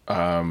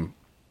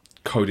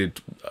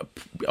coded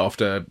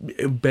after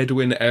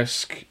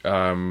Bedouin-esque,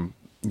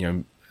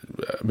 Middle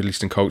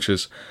Eastern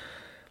cultures.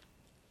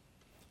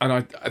 And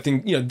I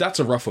think, that's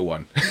a rougher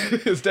one.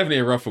 It's definitely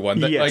a rougher one.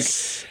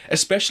 Yes. Like,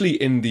 especially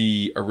in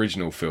the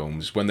original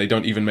films, when they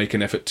don't even make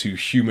an effort to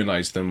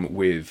humanize them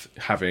with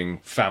having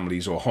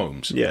families or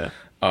homes. Yeah.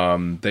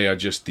 They are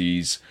just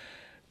these,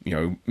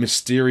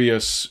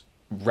 mysterious,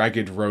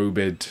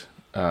 ragged-robed,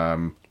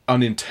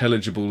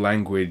 unintelligible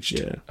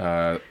languaged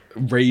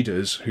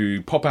raiders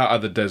who pop out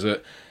of the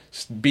desert,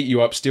 beat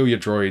you up, steal your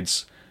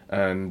droids,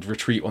 and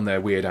retreat on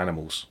their weird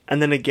animals.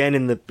 And then again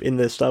in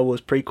the Star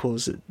Wars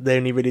prequels, they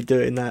only really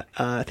do it in that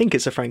I think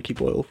it's a Frankie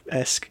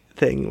Boyle-esque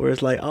thing, where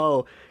it's like,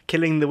 oh,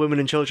 killing the women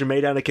and children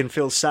made Anakin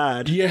feel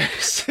sad.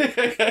 Yes.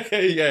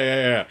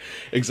 yeah.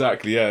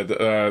 Exactly,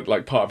 yeah.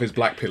 Like part of his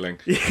black pilling.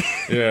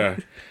 Yeah.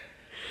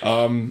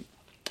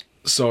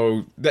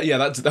 So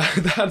that's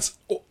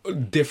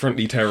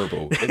differently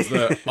terrible. It's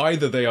that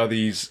either they are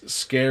these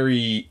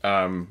scary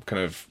kind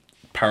of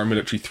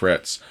paramilitary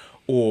threats,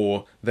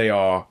 or they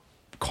are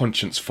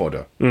conscience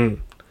fodder.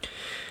 And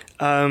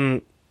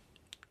I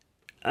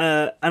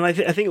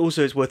think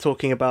also it's worth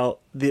talking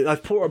about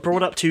I've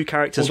brought up two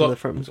characters from the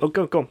films. Oh,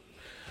 go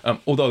on.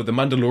 Although the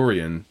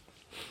Mandalorian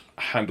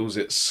handles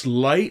it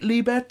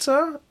slightly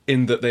better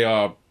in that they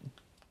are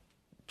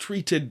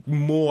treated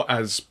more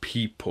as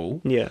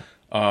people. Yeah.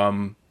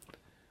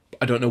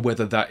 I don't know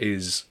whether that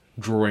is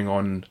drawing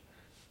on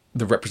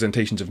the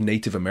representations of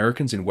Native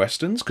Americans in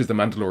Westerns, because the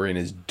Mandalorian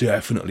is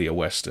definitely a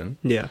Western.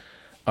 Yeah.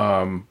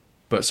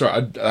 But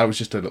sorry, that was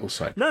just a little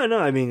side. No.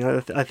 I mean,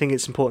 I think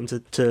it's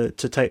important to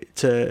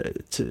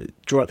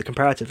draw out the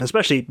comparative,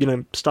 especially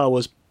Star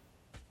Wars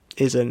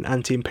is an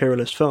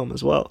anti-imperialist film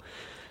as well,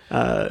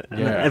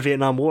 a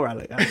Vietnam War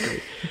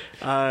allegory.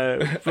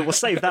 But we'll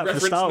save that for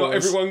Star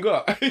Wars. Not everyone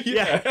got.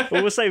 Yeah,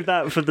 well, we'll save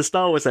that for the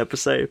Star Wars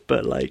episode.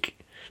 But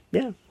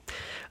yeah.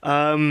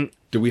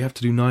 Do we have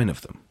to do 9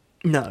 of them?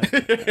 No,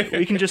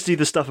 we can just do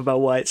the stuff about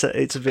why it's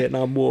a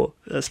Vietnam War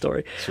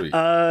story. Sweet.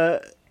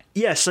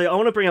 Yeah, so I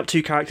want to bring up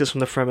two characters from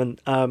the Fremen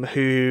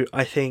who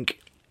I think,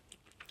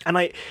 and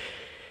I'm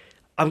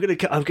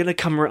gonna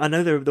come. I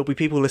know there'll be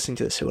people listening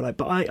to this who are like,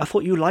 but I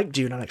thought you liked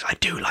Dune, Alex. I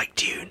do like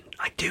Dune.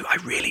 I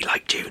really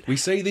like Dune. We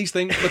say these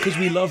things because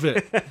we love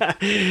it.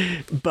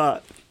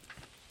 But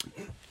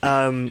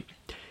the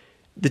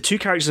two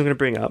characters I'm going to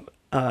bring up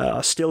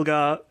are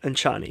Stilgar and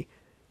Chani.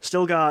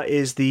 Stilgar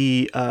is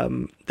the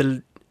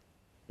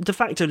de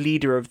facto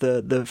leader of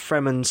the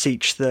Fremen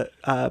siege that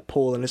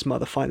Paul and his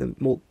mother Paul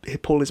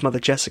and his mother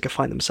Jessica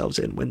find themselves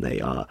in when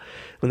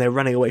they're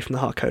running away from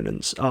the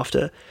Harkonnens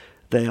after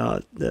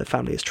the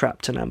family is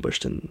trapped and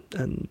ambushed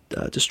and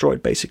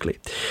destroyed, basically.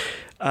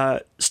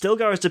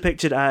 Stilgar is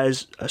depicted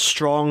as a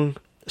strong,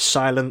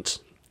 silent,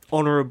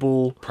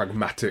 honourable,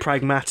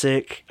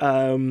 pragmatic,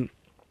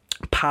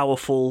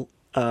 powerful,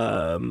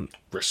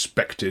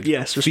 respected.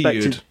 Yes,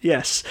 respected. Feared.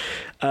 Yes.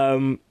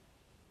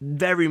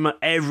 Very much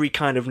every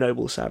kind of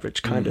noble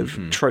savage kind of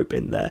trope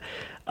in there.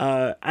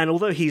 And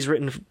although he's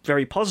written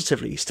very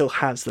positively, he still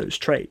has those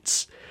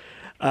traits.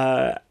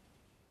 And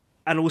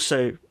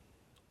also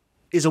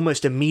is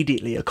almost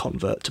immediately a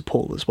convert to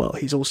Paul as well.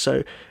 He's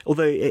also,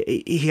 although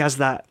he has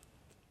that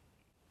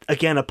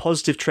again, a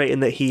positive trait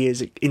in that he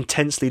is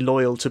intensely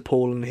loyal to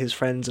Paul and his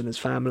friends and his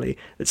family.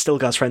 That still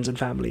has friends and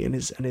family and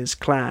his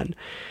clan,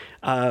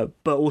 but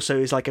also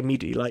is like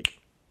immediately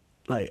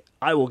like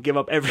I will give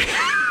up every.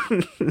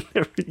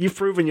 You've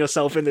proven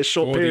yourself in this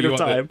short period of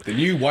time. The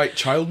new white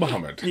child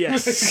Muhammad.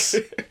 Yes.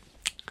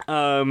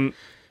 And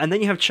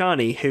then you have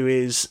Chani, who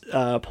is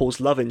Paul's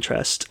love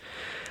interest,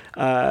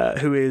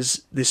 who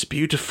is this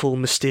beautiful,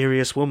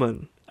 mysterious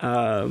woman.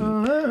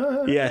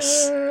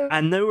 Yes,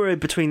 and nowhere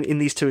between in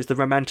these two is the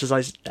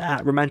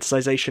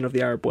romanticization of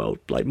the Arab world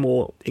like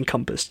more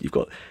encompassed. You've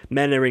got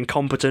men are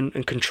incompetent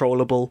and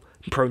controllable,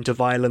 prone to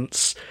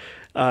violence,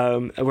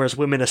 whereas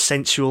women are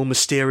sensual,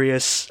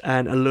 mysterious,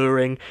 and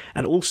alluring,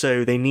 and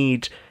also they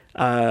need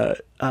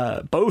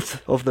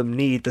both of them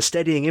need the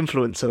steadying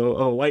influence of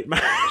a white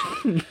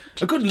man.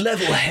 A good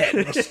level head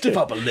and a stiff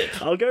upper lip.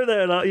 I'll go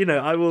there and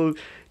I will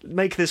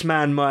make this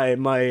man my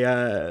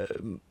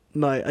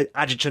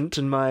adjutant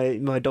and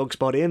my dog's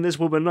body, and this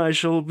woman I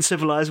shall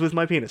civilize with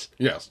my penis.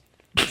 Yes.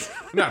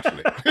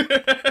 Naturally.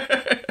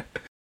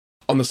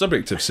 On the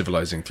subject of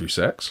civilizing through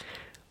sex.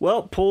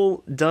 Well,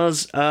 Paul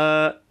does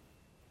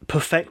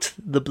perfect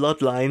the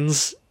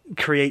bloodlines,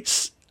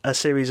 creates a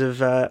series of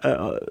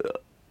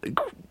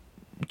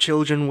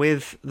children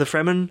with the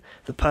Fremen.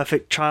 The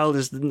perfect child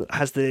has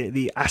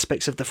the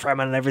aspects of the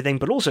Fremen and everything,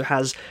 but also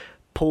has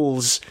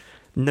Paul's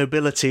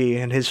nobility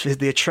and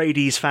the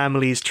Atreides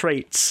family's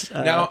traits.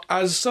 Now,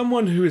 as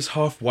someone who is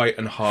half white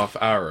and half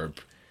Arab,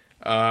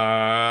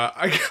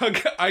 I'm going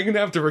to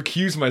have to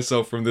recuse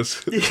myself from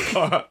this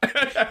part.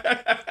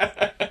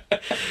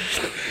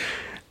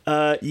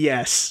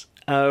 Yes.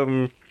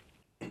 So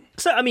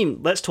I mean,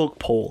 let's talk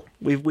Paul.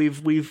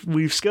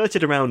 We've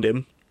skirted around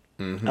him.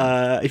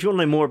 Mm-hmm. If you want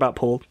to know more about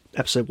Paul,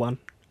 episode 1.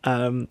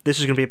 This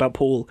is going to be about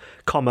Paul,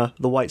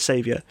 the white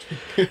savior,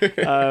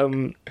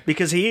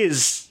 because he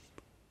is.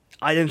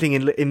 I don't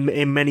think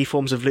in many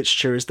forms of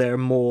literature is there a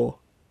more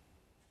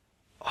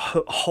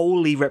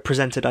wholly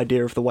represented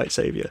idea of the white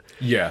savior.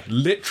 Yeah,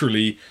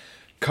 literally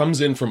comes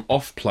in from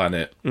off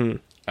planet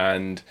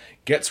and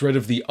gets rid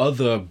of the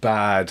other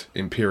bad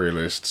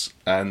imperialists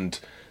and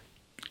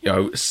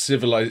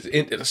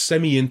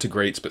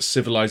semi-integrates but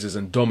civilizes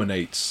and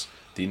dominates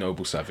the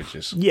noble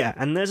savages. Yeah,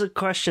 and there's a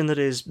question that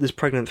is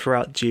pregnant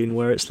throughout Dune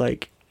where it's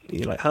like,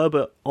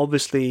 Herbert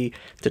obviously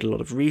did a lot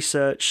of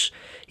research.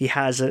 He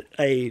has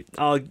a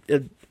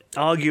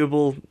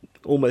arguable,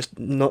 almost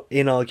not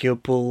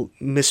inarguable,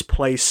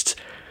 misplaced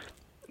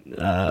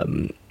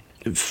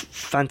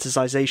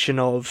fantasization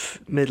of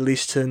Middle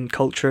Eastern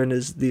culture and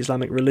the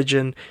Islamic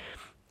religion.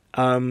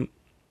 So,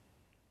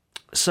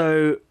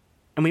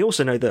 and we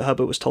also know that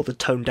Herbert was told to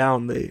tone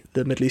down the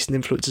Middle Eastern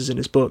influences in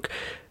his book,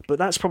 but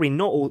that's probably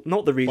not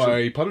the reason.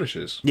 By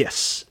publishers.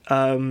 Yes.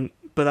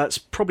 But that's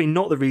probably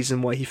not the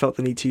reason why he felt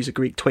the need to use a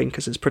Greek twink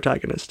as his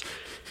protagonist.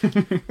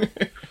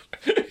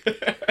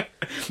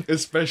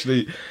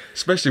 especially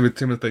with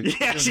Timothy.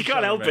 Yes, you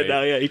can't help it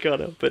now. Yeah, you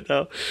can't help it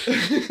now.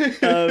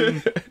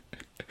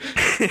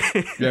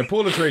 Yeah,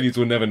 Paul Atreides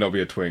will never not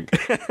be a twink.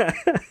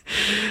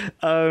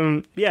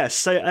 Yes,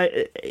 so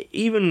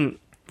even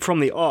from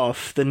the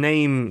off, the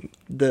name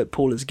that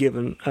Paul is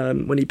given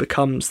when he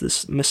becomes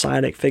this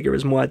messianic figure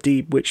is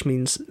Muad'Dib, which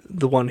means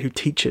the one who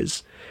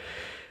teaches.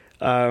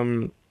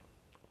 A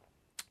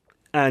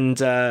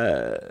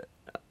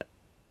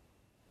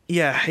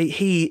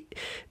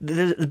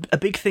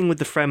big thing with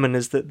the Fremen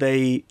is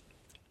that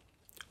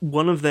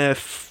one of their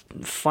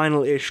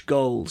final-ish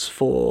goals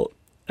for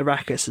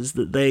Arrakis is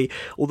that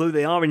although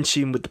they are in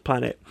tune with the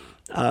planet,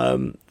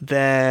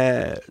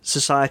 their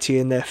society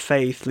and their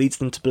faith leads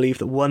them to believe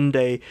that one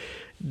day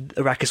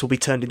Arrakis will be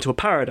turned into a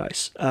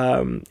paradise,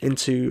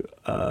 into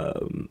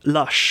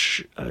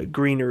lush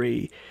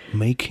greenery.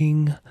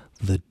 Making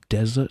the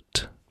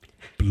desert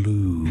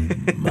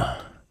bloom.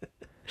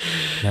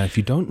 Now, if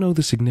you don't know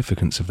the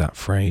significance of that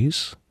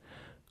phrase,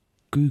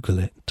 Google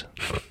it.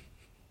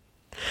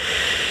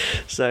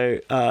 So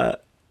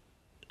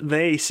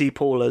they see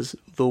Paul as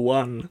the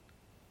one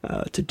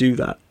to do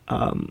that,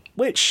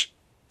 which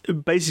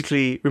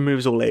basically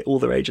removes all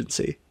their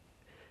agency.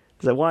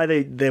 So why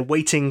they're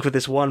waiting for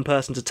this one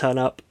person to turn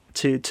up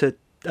to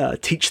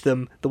teach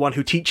them, the one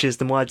who teaches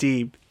the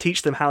Muad'Dib,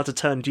 teach them how to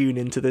turn Dune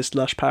into this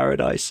lush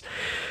paradise.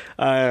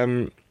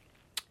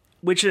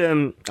 Which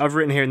I've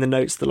written here in the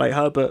notes that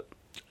Herbert,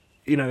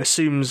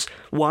 assumes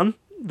one,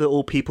 that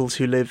all peoples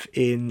who live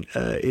in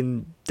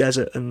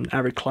desert and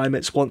arid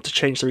climates want to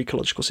change their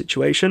ecological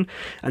situation,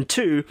 and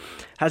two,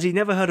 has he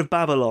never heard of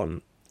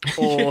Babylon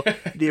or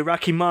the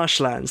Iraqi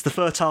marshlands, the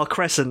Fertile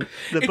Crescent?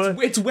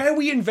 It's where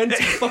we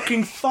invented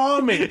fucking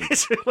farming.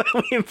 It's where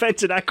we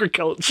invented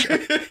agriculture.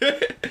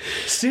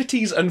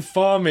 Cities and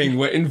farming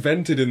were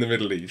invented in the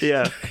Middle East.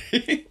 Yeah.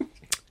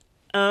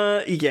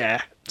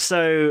 Yeah.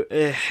 So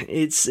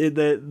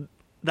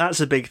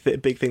that's a big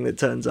thing that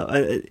turns up,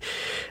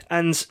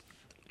 and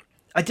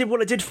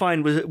what I did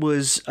find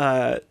was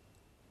a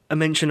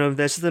mention of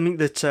there's something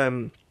that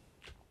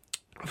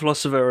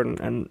philosopher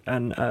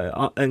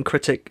and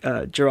critic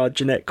Gerard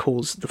Genette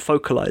calls the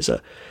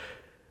focalizer,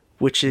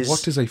 which is...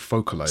 What is a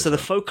focalizer? So the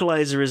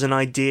focalizer is an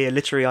idea,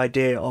 literary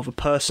idea, of a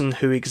person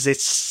who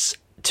exists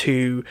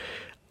to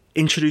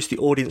introduce the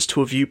audience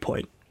to a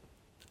viewpoint.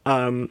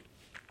 And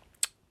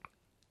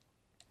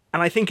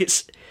I think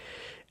it's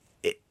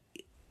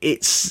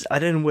I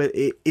don't know where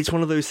it's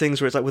one of those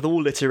things where it's like with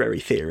all literary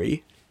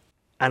theory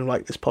and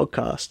like this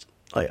podcast,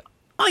 like,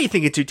 are you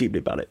thinking too deeply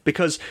about it?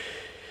 Because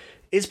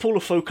is Paul a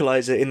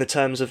focalizer in the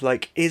terms of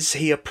like, is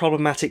he a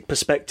problematic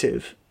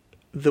perspective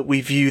that we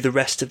view the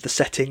rest of the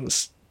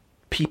settings,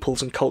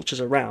 peoples and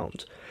cultures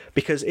around?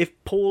 Because if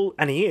Paul,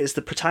 and he is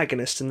the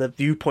protagonist and the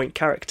viewpoint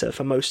character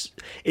for most,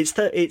 it's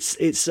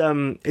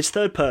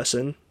third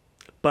person,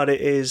 but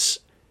it is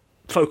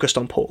focused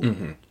on Paul.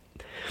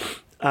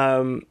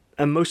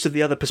 And most of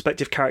the other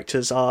perspective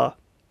characters are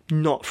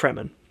not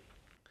Fremen.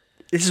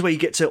 This is where you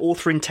get to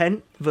author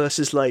intent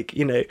versus, like,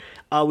 you know,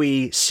 are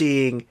we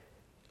seeing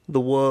the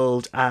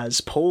world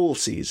as Paul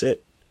sees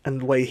it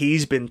and the way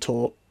he's been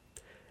taught,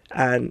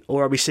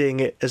 or are we seeing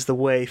it as the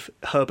way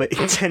Herbert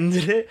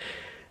intended it?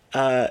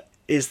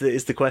 Is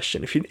the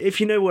question.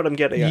 If you know what I'm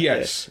getting at.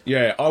 Yes,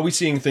 yeah. Are we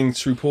seeing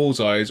things through Paul's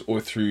eyes or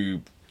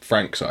through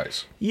Frank's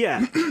eyes?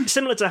 Yeah,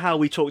 similar to how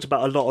we talked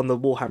about a lot on the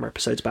Warhammer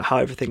episodes about how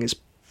everything is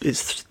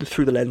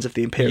through the lens of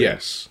the Imperium.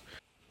 Yes.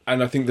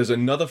 And I think there's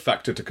another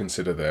factor to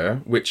consider there,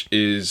 which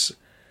is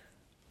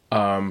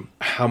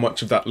how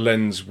much of that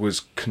lens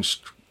was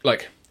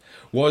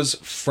was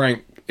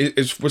Frank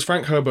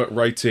Herbert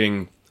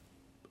writing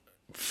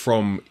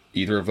from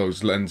either of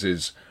those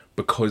lenses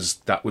because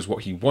that was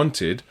what he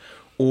wanted,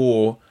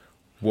 or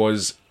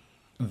was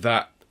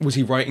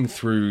he writing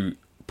through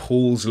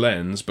Paul's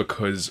lens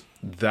because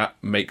that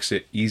makes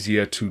it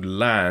easier to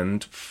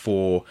land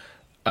for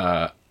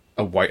a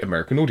white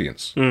American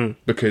audience?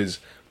 Because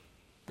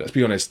let's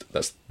be honest,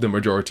 that's the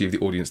majority of the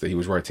audience that he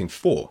was writing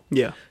for.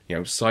 Yeah. You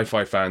know,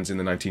 sci-fi fans in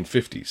the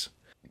 1950s.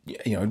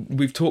 You know,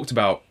 we've talked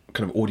about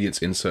kind of audience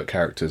insert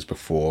characters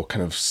before,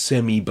 kind of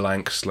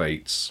semi-blank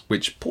slates,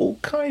 which Paul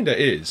kind of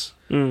is.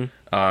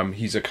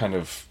 He's a kind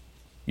of,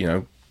 you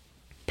know,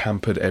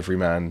 pampered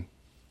everyman.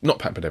 Not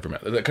pampered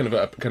everyman. Kind of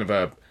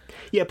a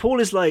Yeah,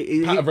 Paul is like...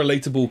 a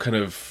relatable kind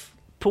of...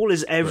 Paul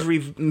is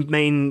every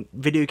main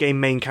video game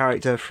main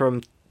character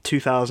from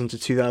 2000 to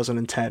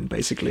 2010,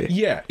 basically.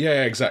 Yeah,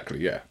 exactly,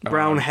 yeah.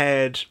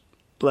 Brown-haired,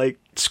 like,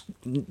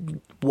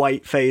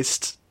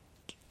 white-faced,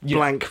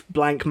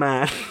 blank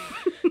man.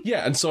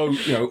 Yeah, and so,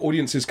 you know,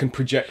 audiences can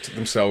project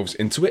themselves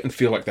into it and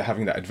feel like they're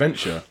having that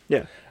adventure.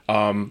 Yeah.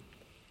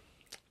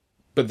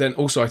 But then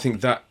also I think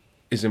that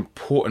is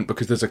important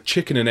because there's a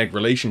chicken and egg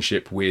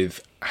relationship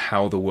with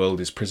how the world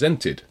is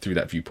presented through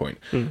that viewpoint.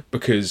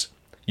 Because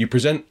you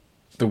present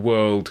the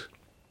world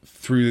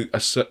through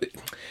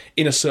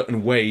in a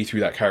certain way through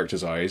that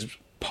character's eyes,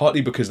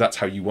 partly because that's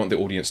how you want the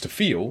audience to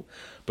feel,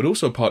 but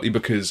also partly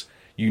because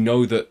you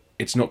know that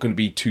it's not going to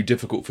be too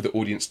difficult for the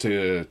audience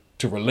to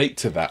relate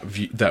to that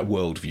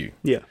worldview.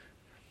 Yeah.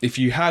 If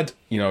you had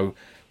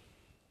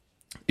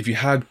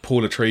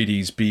Paul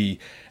Atreides be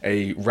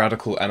a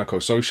radical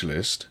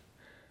anarcho-socialist,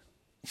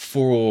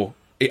 I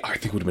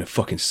think it would have been a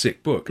fucking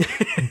sick book,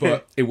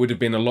 but it would have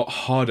been a lot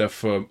harder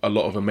for a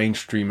lot of a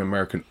mainstream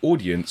American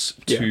audience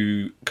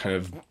to kind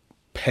of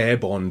pair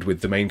bond with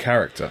the main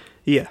character.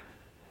 Yeah.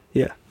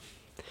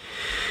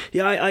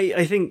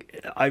 I think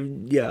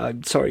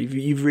I'm sorry.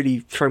 You've really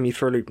thrown me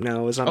for a loop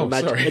now. As I'm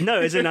imagining.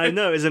 No, as in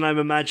I'm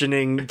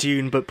imagining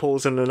Dune, but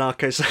Paul's an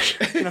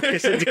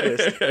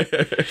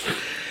anarcho-syndicalist.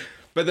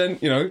 But then,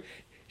 you know,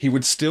 he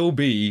would still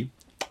be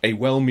a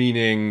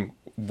well-meaning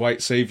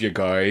white savior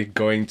guy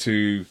going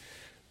to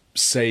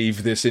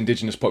save this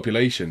indigenous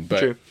population. But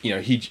True. You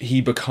know,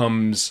 he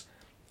becomes,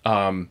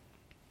 you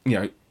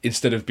know,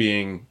 instead of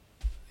being,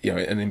 you know,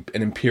 an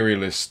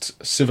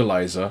imperialist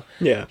civilizer,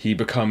 he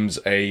becomes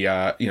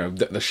a you know,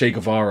 the Che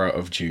Guevara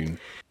of Dune.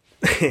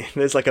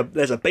 there's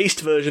a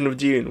based version of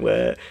Dune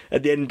where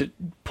at the end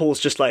Paul's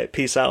just like,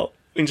 peace out,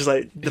 and just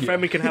like, the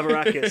Fremen can have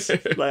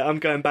Arrakis. Like, I'm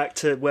going back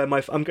to where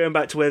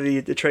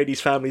the Atreides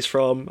family's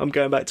from. I'm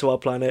going back to our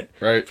planet.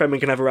 Right. Fremen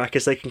can have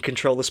Arrakis. They can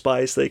control the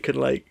spies. They can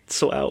like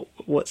sort out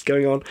what's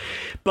going on.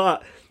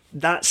 But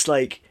that's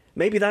like,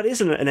 maybe that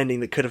isn't an ending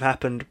that could have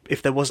happened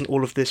if there wasn't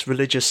all of this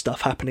religious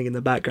stuff happening in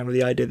the background of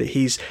the idea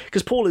that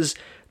because Paul is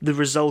the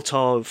result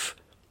of,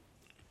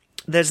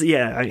 this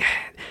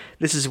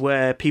is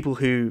where people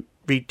who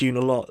read Dune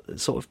a lot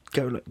sort of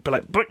go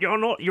but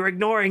you're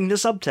ignoring the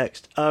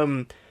subtext.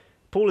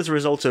 Paul is a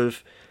result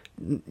of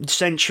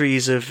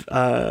centuries of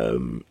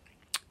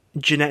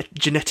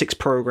genetics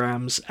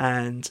programs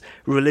and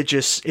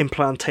religious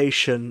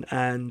implantation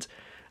and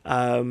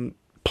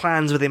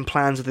plans within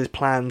plans that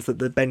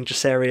the Bene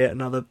Gesserit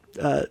and other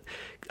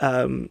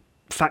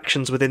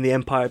factions within the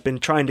Empire have been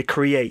trying to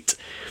create.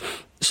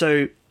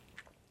 So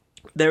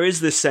there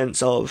is this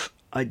sense of,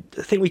 I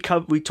think we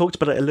talked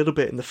about it a little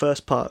bit in the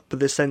first part, but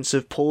this sense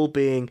of Paul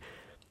being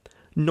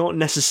not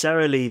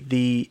necessarily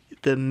the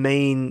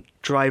main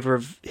driver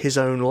of his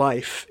own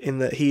life, in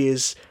that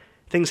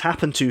things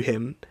happen to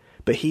him,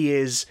 but he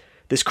is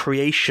this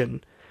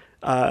creation,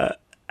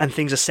 and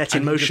things are set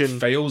in And he motion. just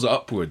fails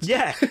upwards.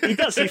 Yeah, he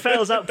does. He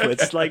fails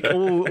upwards, like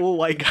all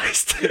white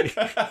guys do.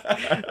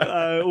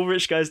 All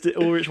rich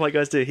white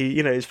guys do. He,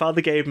 his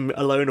father gave him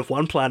a loan of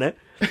one planet,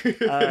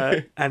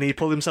 and he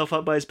pulled himself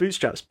up by his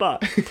bootstraps.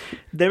 But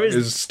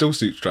There's still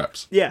suit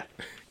straps. yeah,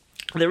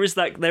 there is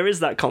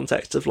that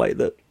context of like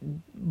that.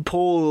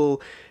 Paul,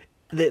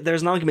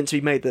 there's an argument to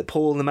be made that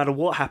Paul, no matter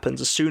what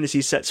happens, as soon as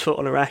he sets foot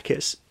on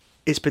Arrakis,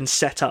 it's been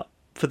set up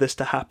for this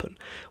to happen,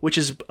 which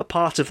is a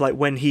part of like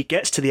when he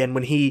gets to the end,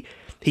 when he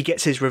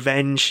gets his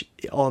revenge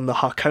on the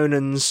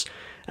Harkonnens,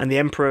 and the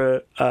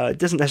Emperor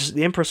the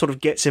Emperor sort of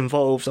gets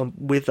involved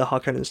with the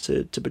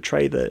Harkonnens to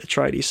betray the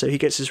Atreides. So he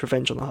gets his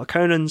revenge on the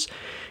Harkonnens.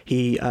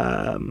 He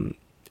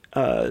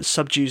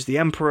subdues the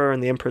Emperor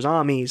and the Emperor's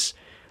armies,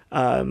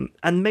 and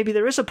maybe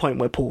there is a point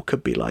where Paul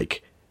could be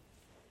like,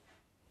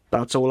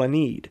 "That's all I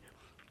need,"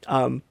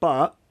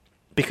 but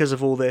because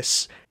of all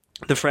this,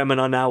 the Fremen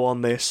are now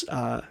on this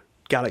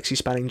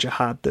galaxy-spanning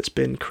jihad that's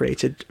been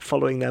created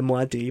following their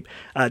Muad'Dib.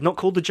 Not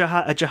called a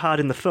jihad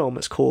in the film,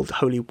 it's called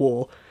Holy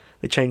War.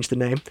 They changed the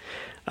name.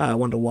 I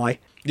wonder why.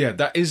 Yeah,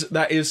 that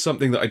is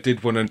something that I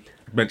did want to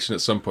mention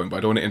at some point, but I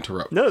don't want to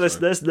interrupt. No,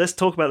 let's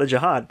talk about the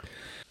jihad.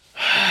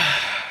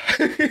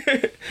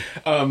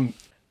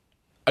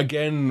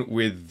 Again,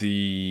 with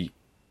the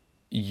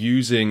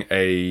using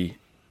a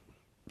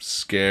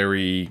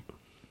scary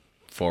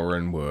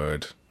foreign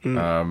word.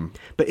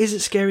 But is it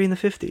scary in the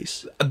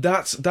 50s?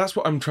 That's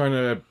what I'm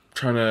trying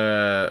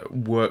to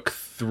work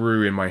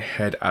through in my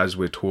head as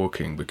we're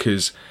talking,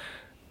 because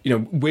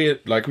we're,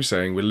 like we're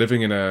saying, we're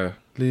living in a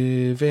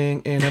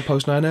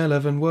post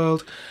 9/11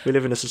 world. We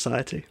live in a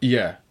society.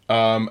 Yeah,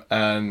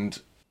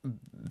 and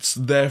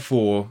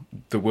therefore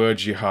the word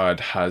jihad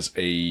has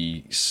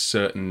a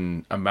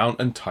certain amount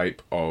and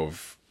type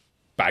of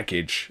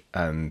baggage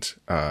and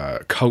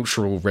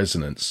cultural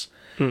resonance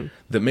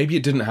that maybe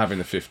it didn't have in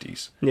the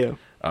 50s. Yeah.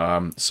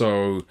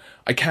 So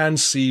I can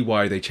see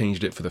why they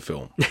changed it for the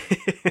film.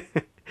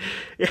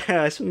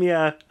 Yeah.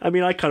 I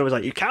mean, I kind of was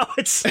like, "You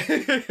cowards!"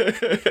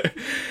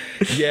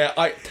 Yeah,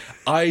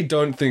 I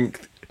don't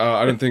think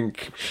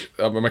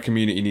my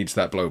community needs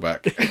that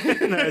blowback.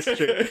 No,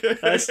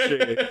 that's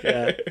true.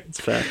 Yeah, it's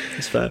fair.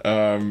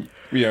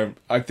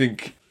 I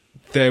think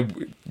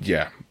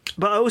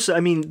But also, I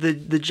mean,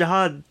 the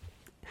jihad,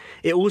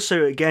 it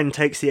also again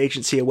takes the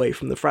agency away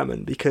from the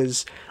Fremen,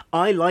 because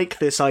I like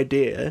this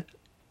idea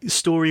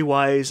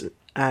story-wise,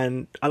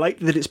 and I like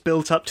that it's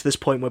built up to this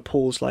point where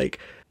Paul's like,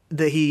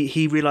 that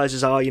he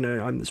realizes,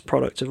 I'm this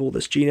product of all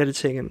this gene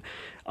editing, and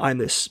I'm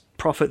this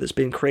prophet that's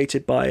being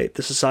created by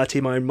the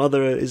society my own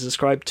mother is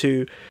ascribed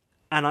to,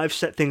 and I've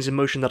set things in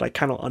motion that I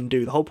cannot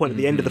undo. The whole point at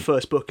the end of the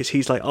first book is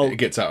he's like, oh, it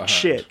gets out of hand.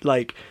 Shit,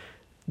 like,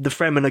 the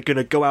Fremen are going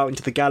to go out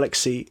into the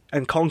galaxy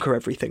and conquer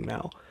everything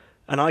now,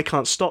 and I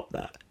can't stop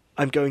that.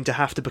 I'm going to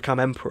have to become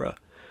emperor.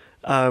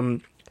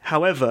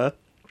 However,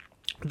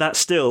 that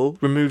still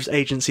removes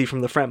agency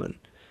from the Fremen.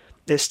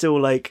 They're still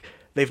like,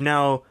 they've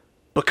now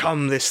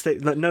become this thing.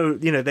 No,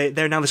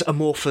 they're now this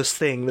amorphous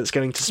thing that's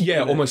going to...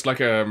 Yeah, almost like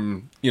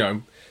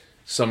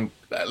some...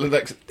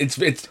 like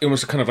it's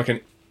almost kind of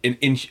like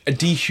a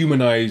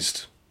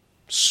dehumanized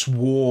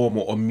swarm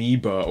or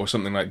amoeba or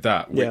something like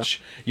that,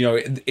 which,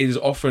 it is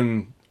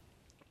often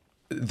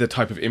the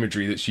type of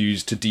imagery that's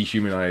used to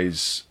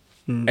dehumanize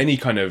any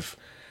kind of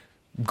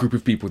group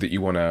of people that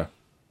you want to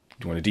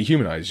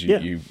dehumanize.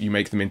 You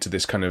make them into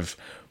this kind of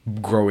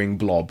growing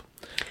blob.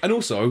 And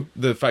also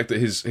the fact that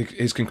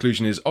his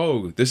conclusion is,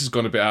 oh, this has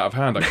gone a bit out of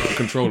hand, I can't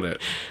control it.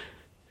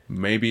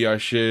 Maybe I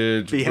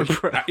should be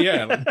emperor.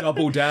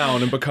 Double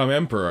down and become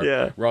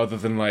emperor, rather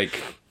than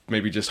like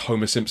maybe just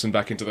Homer Simpson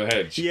back into the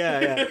hedge.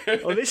 Yeah.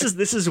 Well, this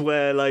is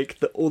where like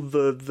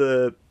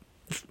the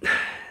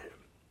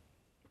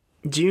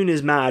Dune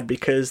is mad,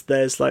 because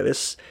there's like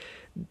this.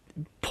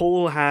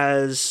 Paul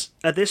has,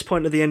 at this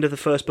point at the end of the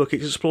first book,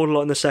 it's explored a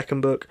lot in the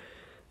second book.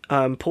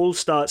 Paul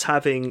starts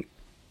having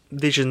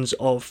visions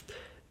of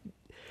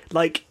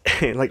like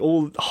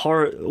all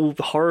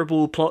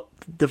horrible plot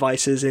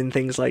devices in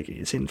things like,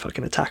 it's in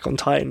fucking Attack on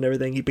Titan and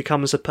everything. He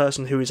becomes a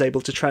person who is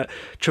able to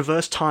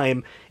traverse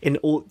time in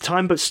all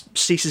time, but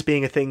ceases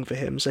being a thing for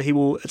him. So he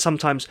will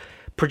sometimes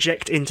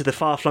project into the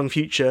far-flung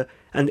future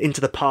and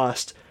into the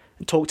past,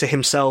 and talk to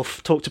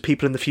himself, talk to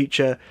people in the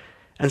future.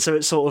 And so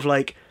it's sort of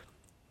like,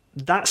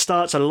 that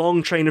starts a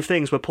long train of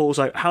things where Paul's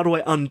like, how do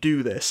I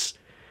undo this?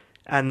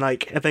 And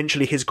like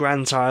eventually his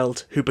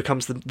grandchild, who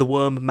becomes the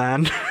worm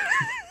man,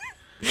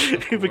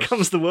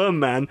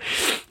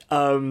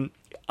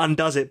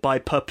 undoes it by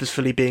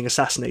purposefully being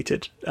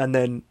assassinated, and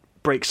then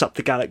breaks up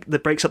the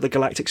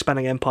galactic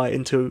spanning empire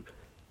into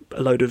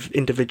a load of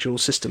individual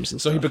systems and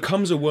stuff. So he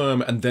becomes a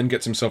worm and then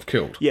gets himself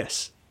killed?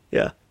 Yes.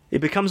 Yeah. He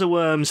becomes a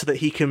worm so that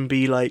he can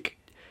be like...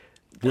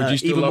 Would you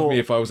still love me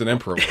if I was an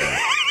emperor?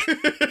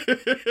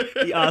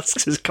 He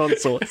asks his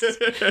consorts.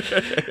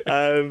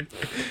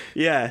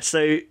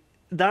 So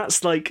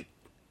that's like...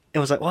 It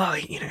was like, well,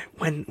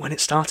 when it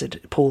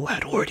started, Paul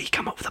had already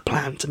come up with a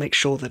plan to make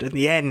sure that in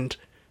the end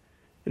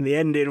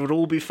it would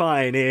all be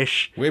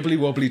fine-ish. Wibbly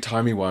wobbly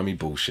timey wimey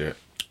bullshit.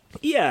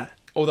 Yeah,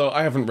 Although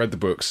I haven't read the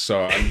books,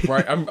 so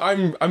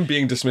I'm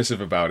being dismissive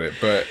about it.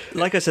 But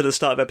like I said at the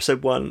start of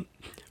episode 1,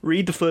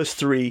 read the first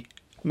 3,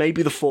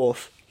 maybe the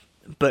 4th,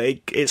 but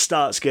it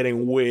starts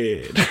getting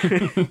weird.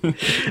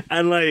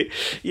 And like,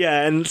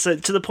 yeah, and so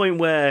to the point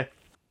where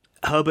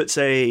Herbert's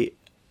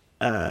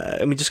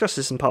and we discussed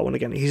this in part 1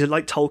 again, he's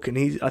like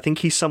Tolkien. I think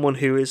he's someone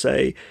who is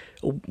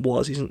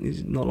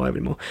he's not alive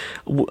anymore,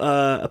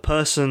 a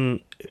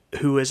person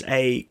who is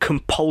a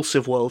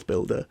compulsive world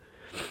builder.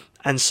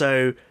 And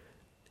so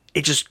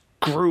it just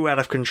grew out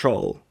of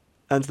control,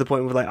 and to the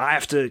point where like I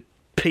have to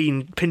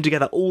pin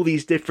together all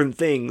these different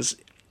things.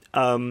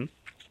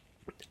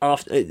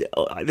 After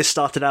this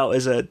started out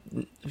as a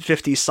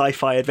 50s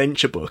sci-fi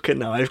adventure book, and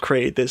now I've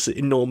created this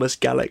enormous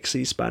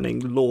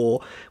galaxy-spanning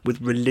lore with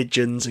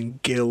religions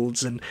and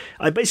guilds, and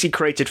I basically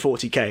created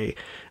 40k,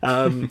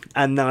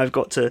 and now I've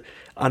got to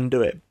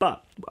undo it.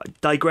 But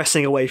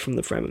digressing away from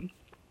the Fremen,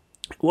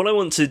 what I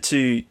wanted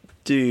to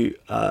do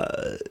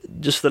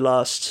just the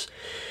last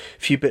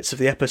few bits of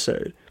the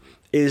episode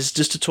is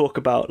just to talk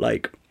about,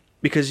 like,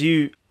 because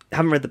you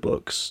haven't read the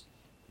books,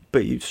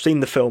 but you've seen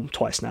the film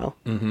twice now.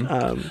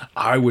 Mm-hmm.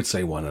 I would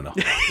say 1.5.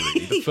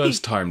 Really. The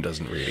first time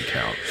doesn't really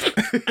count.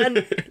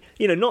 And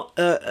not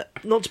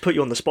to put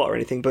you on the spot or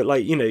anything, but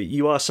like,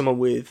 you are someone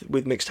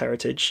with mixed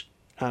heritage,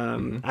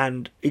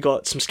 and you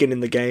got some skin in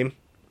the game.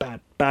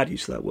 Bad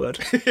use of that word.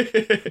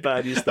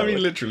 Bad use of that I mean,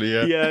 word. literally,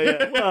 yeah.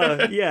 Yeah.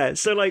 Well, yeah.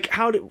 So like,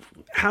 how do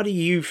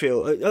you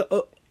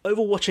feel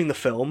over watching the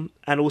film,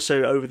 and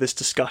also over this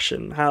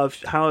discussion? How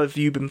have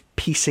you been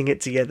piecing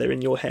it together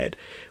in your head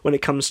when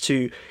it comes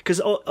to,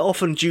 because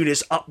often Dune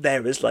is up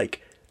there as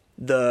like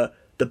the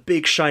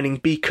big shining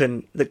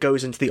beacon that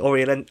goes into the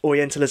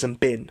Orientalism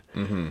bin,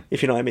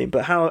 if you know what I mean.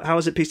 But how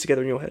is it pieced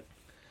together in your head?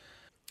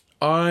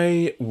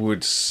 I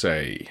would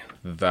say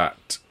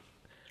that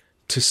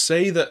to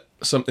say that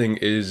something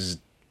is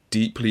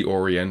deeply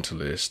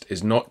Orientalist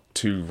is not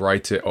to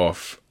write it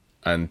off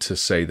and to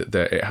say that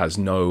it has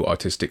no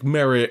artistic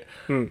merit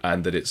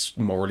and that it's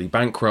morally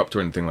bankrupt or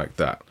anything like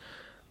that.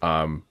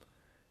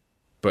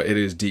 But it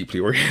is deeply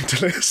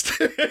Orientalist.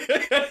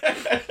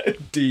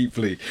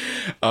 Deeply.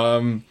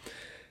 All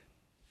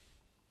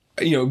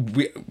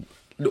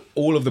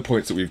of the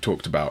points that we've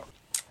talked about,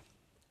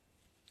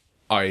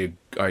 I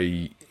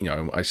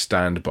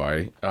stand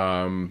by.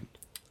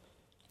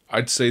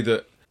 I'd say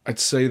that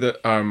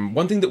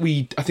one thing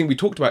that I think we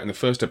talked about in the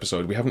first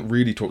episode, we haven't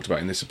really talked about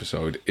in this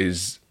episode,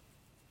 is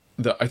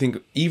that I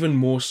think even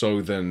more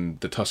so than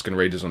the Tusken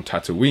Raiders on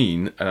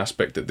Tatooine, an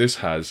aspect that this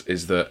has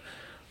is that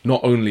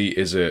not only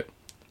is it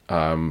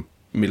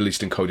Middle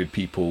Eastern coded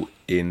people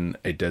in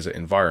a desert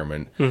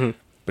environment,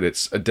 but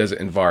it's a desert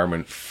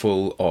environment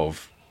full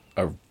of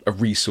a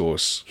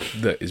resource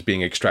that is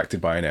being extracted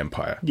by an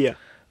empire. Yeah.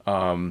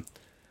 And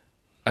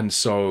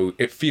so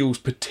it feels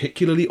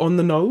particularly on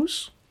the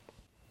nose.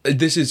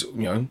 This is,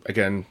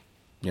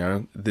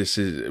 this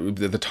is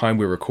the time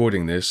we're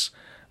recording this.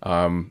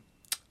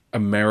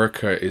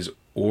 America is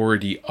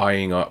already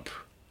eyeing up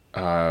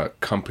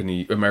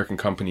American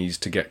companies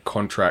to get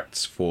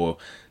contracts for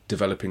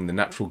developing the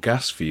natural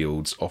gas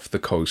fields off the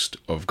coast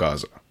of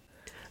Gaza.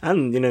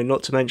 And,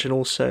 not to mention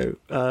also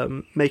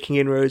making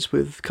inroads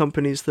with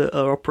companies that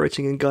are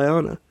operating in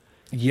Guyana.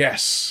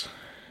 Yes.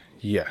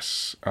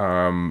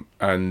 And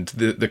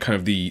the kind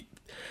of the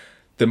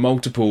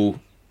multiple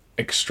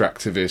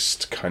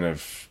extractivist kind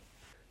of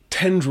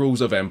tendrils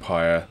of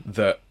empire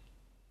that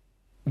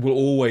will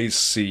always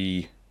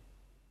see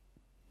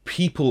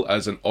people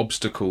as an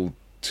obstacle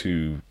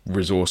to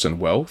resource and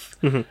wealth,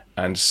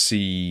 and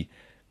see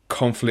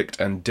conflict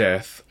and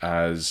death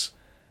as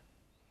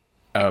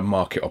a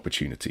market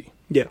opportunity.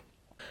 Yeah.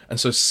 And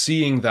so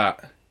seeing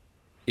that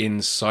in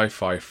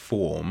sci-fi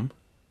form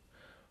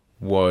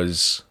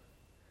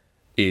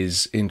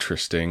is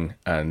interesting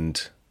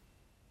and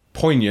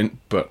poignant,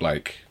 but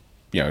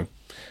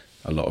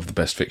a lot of the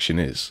best fiction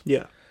is.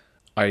 Yeah.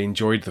 I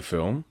enjoyed the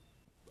film.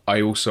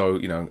 I also,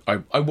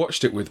 I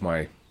watched it with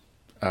my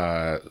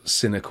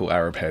cynical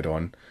Arab head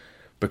on,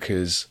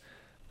 because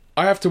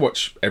I have to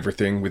watch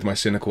everything with my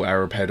cynical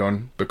Arab head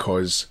on,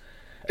 because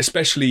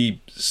especially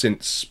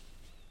since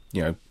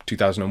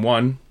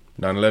 2001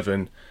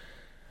 9/11,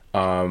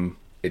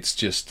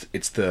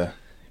 it's the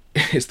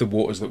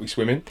waters that we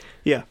swim in.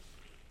 Yeah.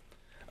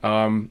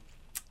 And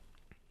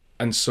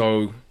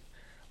so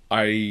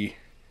I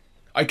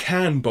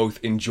can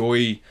both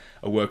enjoy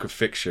a work of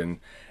fiction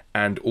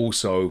and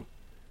also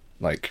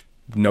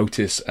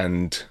notice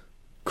and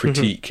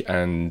critique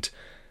and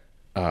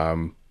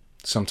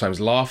sometimes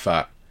laugh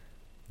at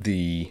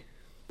the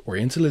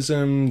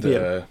Orientalism,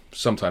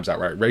 sometimes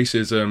outright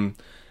racism,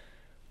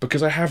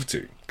 because I have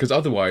to. Because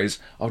otherwise,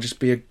 I'll just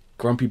be a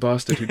grumpy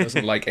bastard who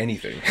doesn't like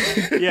anything.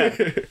 Yeah.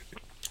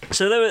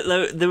 So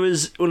there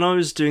was, when I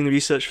was doing the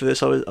research for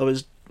this, I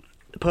was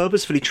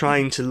purposefully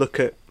trying to look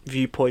at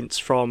viewpoints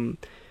from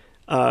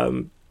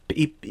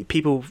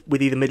people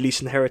with either Middle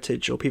Eastern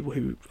heritage or people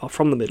who are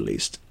from the Middle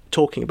East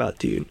talking about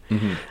Dune.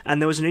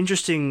 And there was an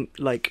interesting,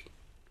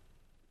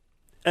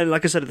 and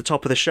like I said at the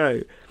top of the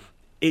show,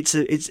 it's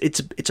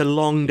a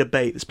long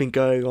debate that's been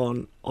going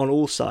on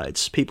all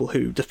sides. People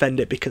who defend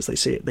it because they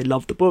see it, they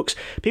love the books.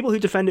 People who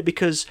defend it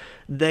because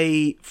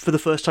they, for the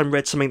first time,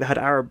 read something that had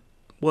Arab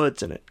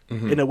words in it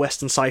in a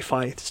Western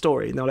sci-fi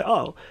story, and they're like,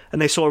 oh,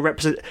 and they saw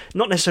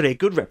not necessarily a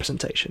good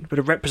representation, but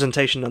a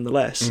representation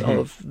nonetheless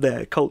of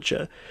their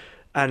culture,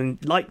 and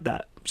like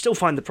that. Still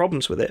find the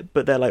problems with it,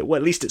 but they're like, well,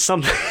 at least it's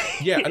something.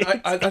 Yeah,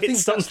 and I think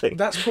something.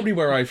 That's probably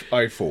where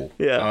I fall.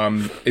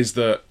 Yeah. Is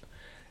that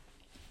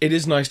it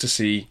is nice to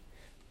see.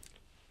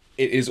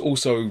 It is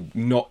also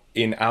not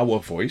in our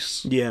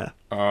voice. Yeah.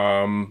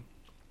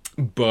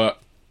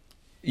 But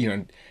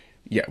yeah,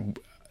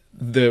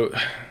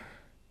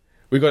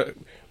 we got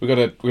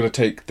to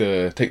take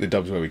the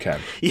dubs where we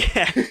can.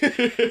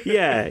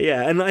 Yeah.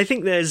 yeah, and I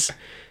think there's.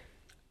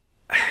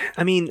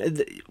 I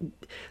mean,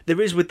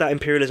 there is with that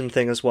imperialism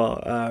thing as well.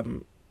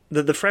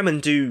 The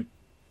Fremen do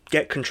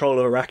get control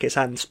of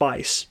Arrakis and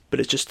spice,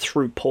 but it's just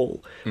through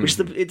Paul. Which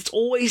it's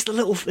always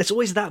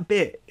that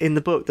bit in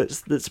the book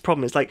that's the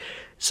problem. It's like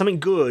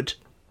something good,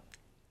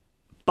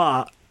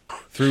 but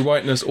through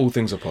whiteness, all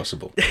things are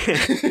possible.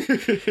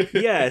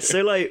 Yeah.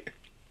 So like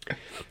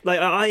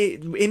I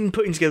in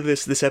putting together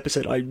this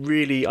episode, I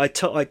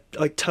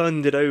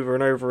turned it over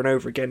and over and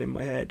over again in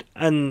my head,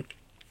 and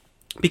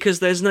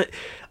because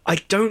I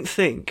don't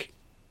think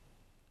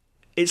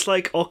it's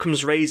like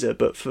Occam's razor,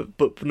 but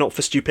not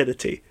for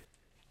stupidity.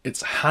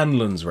 It's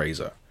Hanlon's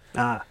razor.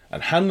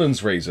 And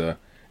Hanlon's razor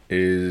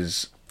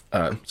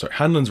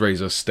Hanlon's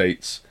razor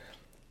states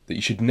that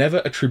you should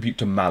never attribute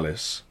to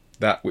malice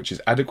that which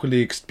is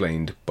adequately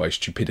explained by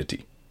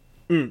stupidity.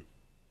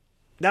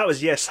 That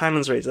was, yes,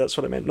 Hanlon's razor. That's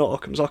what I meant, not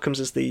Occam's. Occam's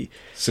is the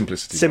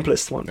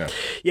simplest one. Yeah.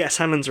 Yes,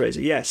 Hanlon's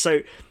razor. Yeah. So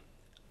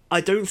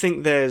I don't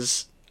think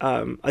there's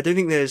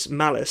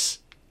malice.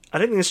 I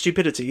don't think there's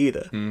stupidity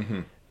either.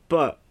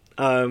 But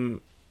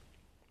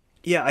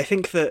yeah, I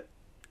think that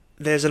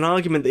there's an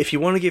argument that if you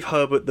want to give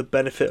Herbert the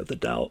benefit of the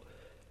doubt,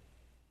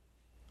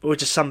 or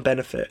just some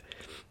benefit,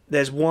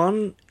 there's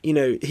one,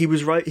 he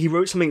was right. He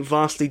wrote something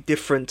vastly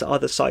different to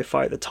other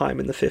sci-fi at the time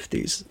in the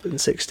 50s and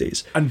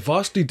 60s, and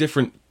vastly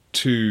different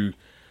to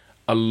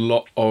a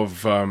lot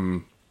of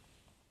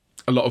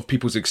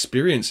people's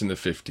experience in the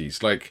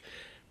 50s. Like,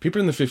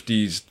 people in the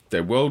 50s,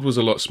 their world was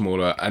a lot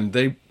smaller, and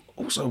they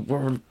also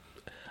were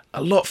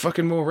a lot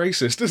fucking more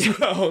racist as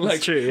well.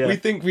 Like, true, yeah. We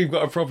think we've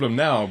got a problem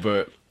now,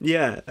 but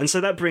yeah. And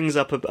so that brings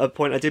up a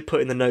point I did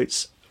put in the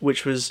notes,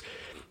 which was,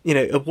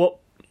 what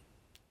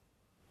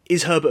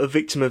is Herbert a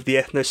victim of the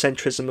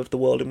ethnocentrism of the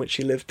world in which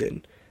he lived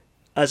in,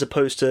 as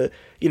opposed to,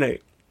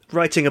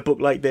 writing a book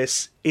like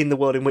this in the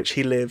world in which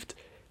he lived,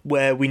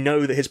 where we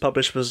know that his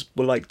publishers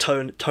will like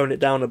tone it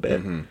down a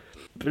bit.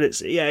 But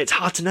it's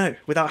hard to know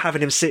without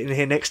having him sitting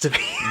here next to me.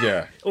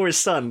 Yeah. Or his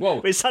son.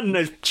 Well, his son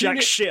knows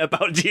jack shit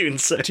about Dune.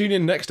 So tune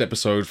in next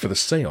episode for the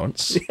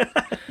seance.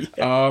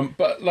 Yeah.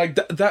 But like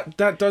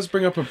that does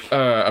bring up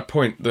a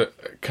point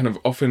that kind of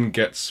often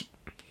gets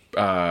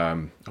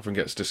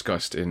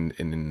discussed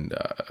in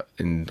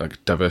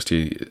like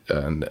diversity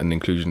and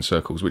inclusion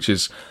circles, which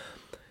is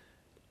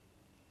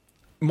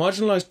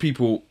marginalized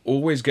people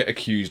always get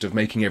accused of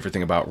making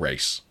everything about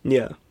race.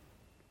 Yeah.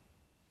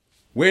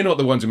 We're not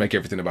the ones who make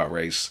everything about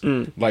race.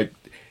 Like,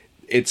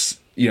 it's,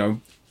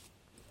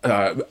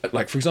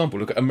 like, for example,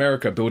 look at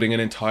America building an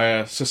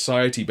entire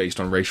society based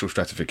on racial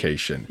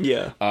stratification.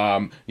 Yeah.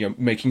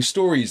 Making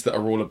stories that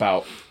are all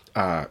about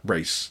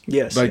race.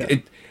 Yes.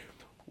 Like,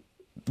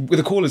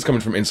 the call is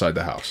coming from inside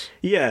the house.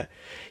 Yeah.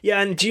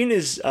 Yeah, and Dune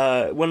is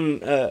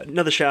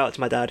another shout out to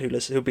my dad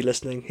who'll be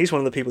listening. He's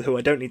one of the people who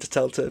I don't need to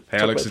tell to. Hey,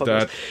 Alex's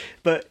dad.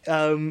 But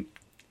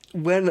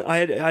when I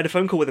had a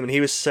phone call with him, and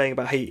he was saying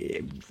about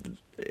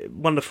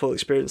wonderful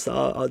experience that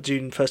our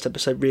Dune first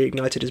episode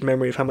reignited his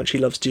memory of how much he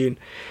loves Dune.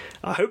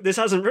 I hope this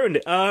hasn't ruined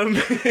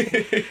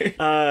it.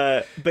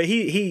 But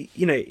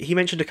he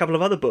mentioned a couple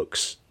of other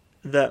books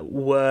that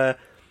were,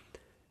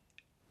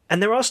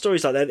 and there are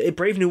stories like that.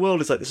 Brave New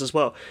World is like this as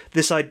well.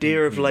 This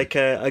idea of like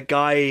a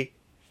guy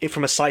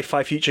from a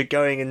sci-fi future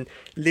going and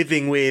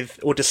living with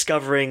or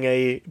discovering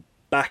a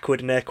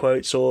backward, in air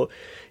quotes, or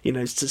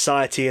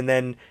society, and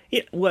then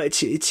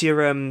it's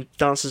your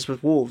Dances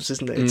with Wolves,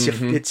 isn't it?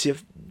 It's your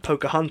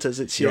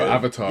Pocahontas. It's your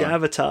Avatar. Your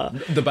Avatar.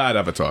 The bad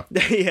Avatar.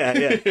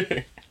 yeah.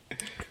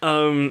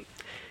 But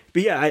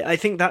yeah, I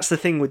think that's the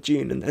thing with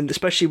Dune, and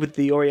especially with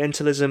the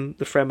Orientalism,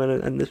 the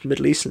Fremen, and the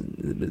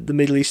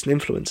Middle Eastern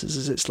influences,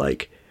 is it's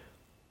like,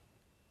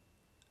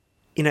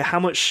 how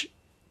much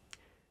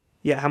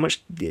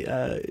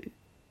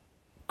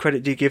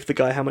credit do you give the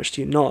guy? How much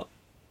do you not?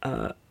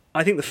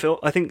 I think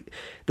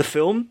the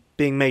film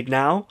being made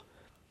now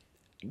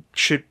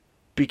should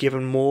be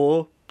given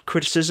more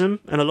criticism,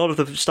 and a lot of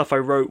the stuff I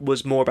wrote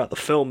was more about the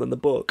film than the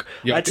book.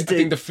 Yeah, I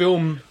think the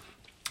film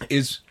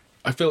is.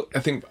 I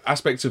think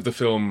aspects of the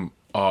film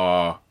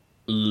are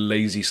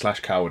lazy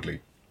 /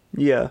 cowardly.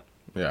 Yeah.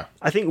 Yeah.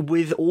 I think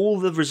with all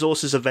the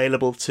resources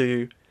available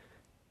to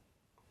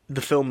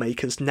the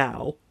filmmakers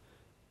now,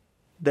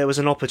 there was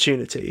an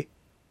opportunity,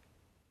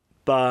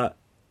 but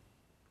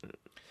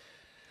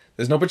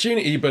There's an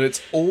opportunity, but it's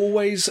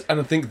always, and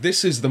I think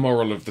this is the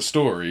moral of the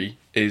story,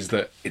 is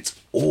that it's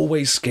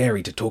always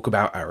scary to talk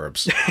about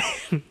Arabs.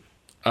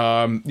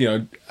 And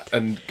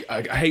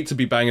I hate to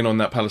be banging on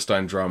that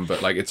Palestine drum,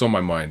 but like it's on my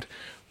mind.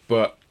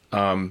 But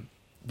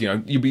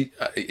you'd be.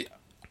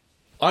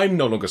 I'm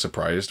no longer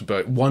surprised,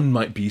 but one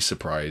might be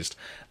surprised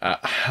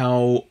at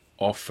how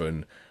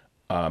often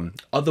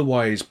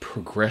otherwise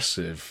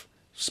progressive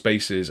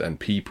spaces and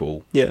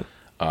people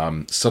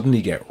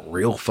suddenly get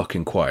real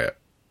fucking quiet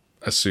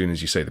as soon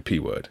as you say the P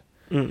word.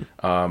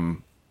 Not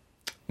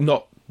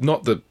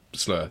the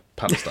slur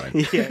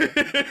Palestine.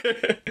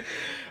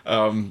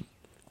 And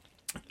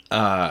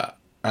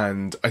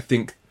I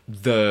think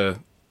that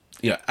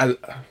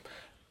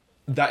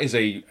is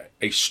a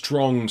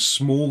strong,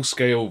 small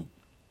scale,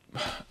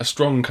 a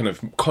strong kind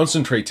of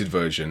concentrated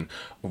version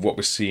of what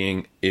we're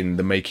seeing in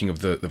the making of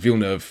the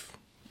Villeneuve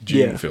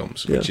Dune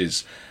films, which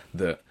is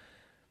that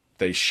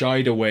they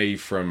shied away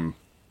from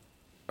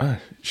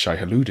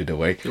alluded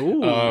away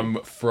from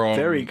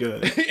very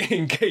good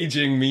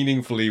engaging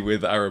meaningfully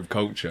with Arab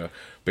culture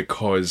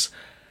because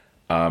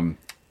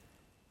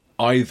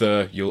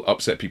either you'll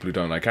upset people who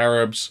don't like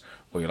Arabs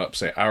or you'll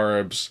upset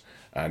Arabs,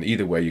 and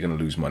either way you're going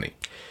to lose money.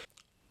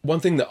 One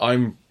thing that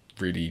I'm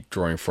really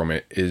drawing from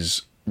it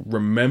is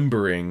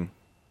remembering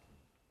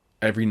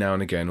every now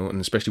and again, and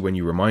especially when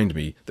you remind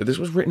me, that this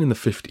was written in the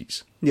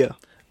 50s. Yeah.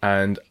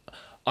 And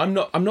I'm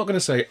not going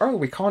to say, oh,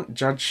 we can't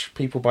judge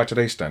people by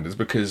today's standards,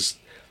 because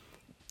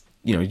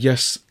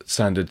yes,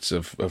 standards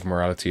of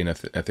morality and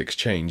ethics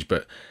change,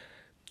 but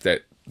there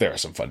are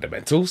some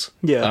fundamentals.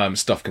 Yeah.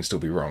 Stuff can still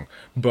be wrong.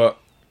 But,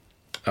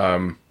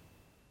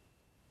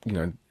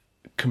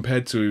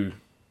 compared to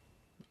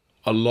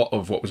a lot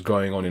of what was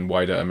going on in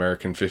wider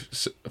American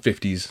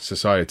 50s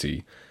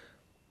society,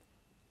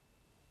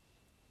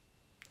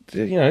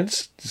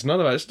 it's not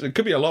about. It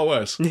could be a lot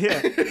worse.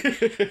 Yeah.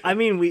 I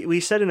mean, we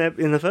said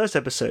in the first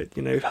episode,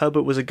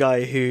 Herbert was a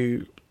guy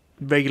who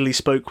regularly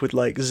spoke with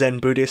like Zen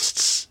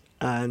Buddhists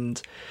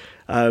and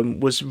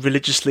was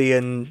religiously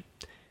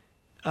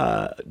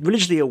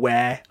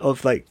aware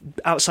of, like,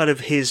 outside of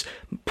his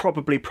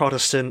probably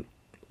Protestant,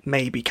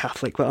 maybe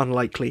Catholic, but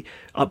unlikely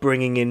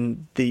upbringing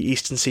in the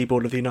eastern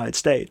seaboard of the United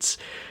States.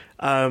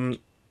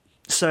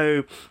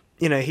 So,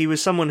 he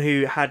was someone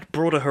who had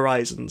broader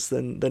horizons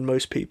than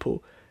most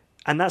people,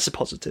 and that's a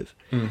positive.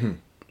 Mm-hmm.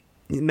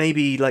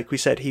 Maybe, like we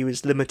said, he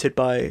was limited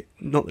by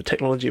not the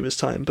technology of his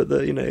time, but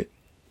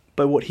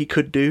by what he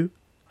could do,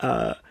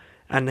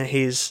 and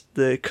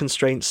the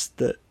constraints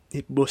that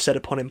were set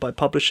upon him by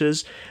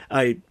publishers.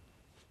 I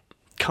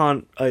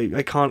can't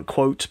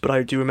quote, but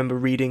I do remember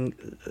reading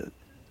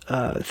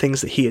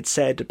things that he had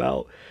said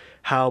about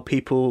how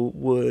people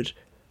would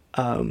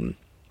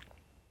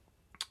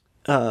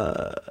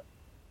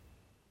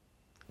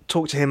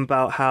talk to him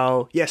about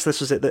how, yes, this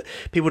was it, that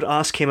people would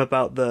ask him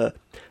about the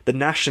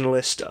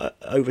nationalist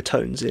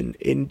overtones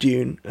in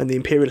Dune and the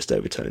imperialist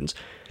overtones,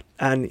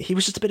 and he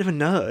was just a bit of a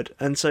nerd,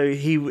 and so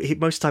he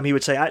most of the time he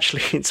would say,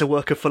 actually, it's a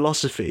work of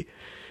philosophy,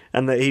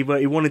 and that he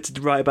wanted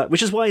to write about,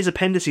 which is why his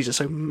appendices are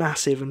so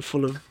massive and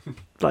full of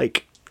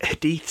like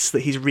hadiths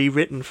that he's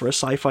rewritten for a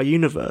sci-fi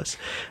universe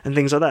and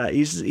things like that.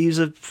 He's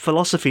a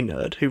philosophy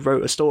nerd who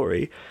wrote a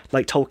story,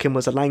 like Tolkien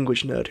was a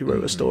language nerd who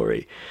wrote a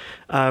story.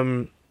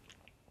 And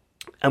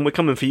we're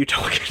coming for you,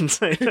 Tolkien,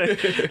 so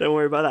don't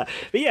worry about that.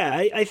 But yeah,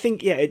 I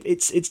think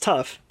it's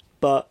tough,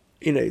 but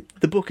the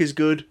book is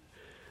good.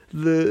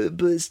 But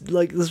it's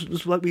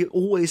like we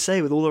always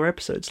say with all our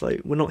episodes,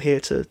 like, we're not here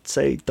to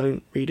say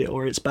don't read it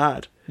or it's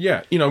bad.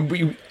 Yeah,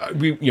 we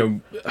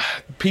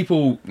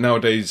people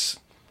nowadays,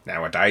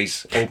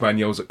 old man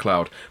yells at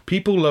cloud.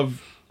 People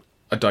love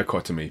a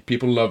dichotomy.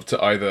 People love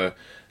to either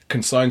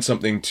consign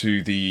something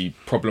to the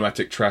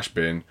problematic trash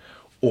bin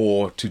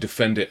or to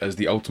defend it as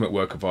the ultimate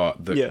work of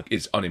art that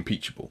is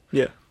unimpeachable.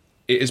 Yeah.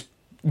 It is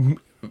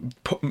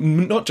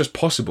not just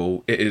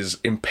possible, it is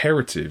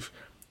imperative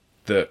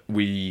that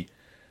we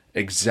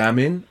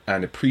examine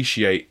and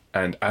appreciate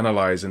and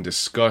analyze and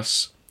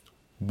discuss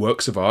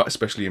works of art,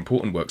 especially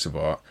important works of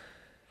art,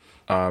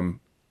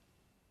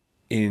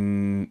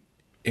 in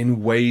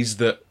ways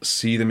that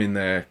see them in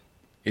their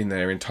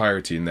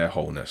entirety, in their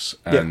wholeness,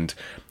 and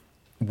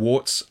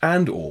warts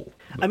and all.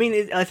 I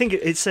mean, I think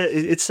it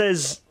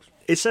says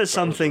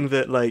something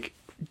that, like,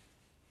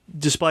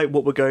 despite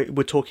what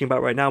we're talking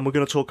about right now, and we're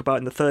going to talk about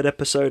in the third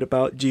episode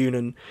about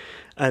Dune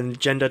and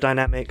gender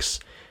dynamics,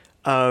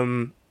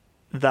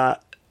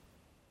 that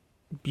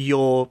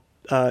you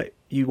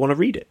want to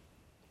read it.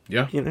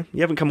 Yeah. You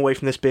haven't come away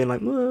from this being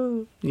like,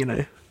 well,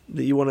 that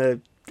you want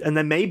to, and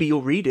then maybe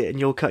you'll read it and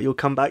you'll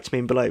come back to me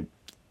and be like,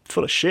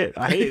 full of shit.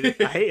 I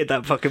hated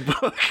that fucking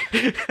book.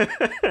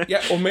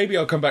 Yeah, or maybe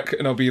I'll come back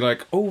and I'll be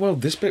like, oh well,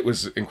 this bit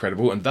was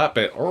incredible, and that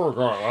bit,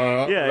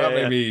 that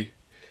made me.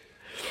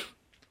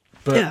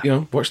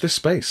 But watch this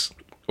space.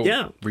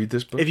 Or read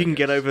this book. If you can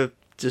get over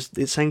just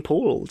it's saying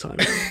Paul all the time.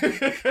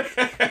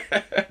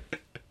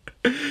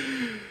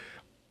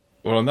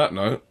 Well, on that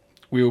note,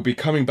 we will be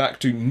coming back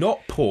to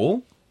not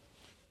Paul,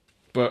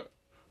 but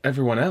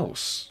everyone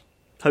else.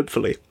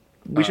 Hopefully.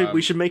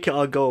 We should make it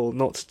our goal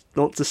not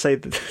to say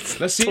that.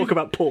 Let's see. Talk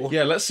about Paul.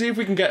 Yeah, let's see if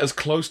we can get as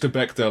close to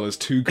Bechdel as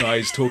two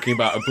guys talking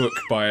about a book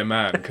by a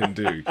man can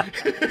do.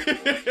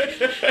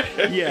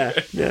 Yeah,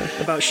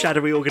 about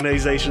shadowy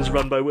organisations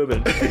run by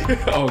women.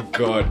 Oh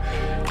God,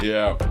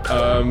 yeah.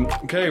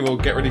 Okay, well,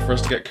 get ready for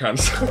us to get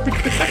cancelled.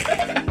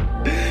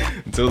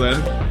 Until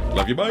then,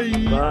 love you. Bye.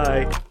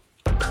 Bye.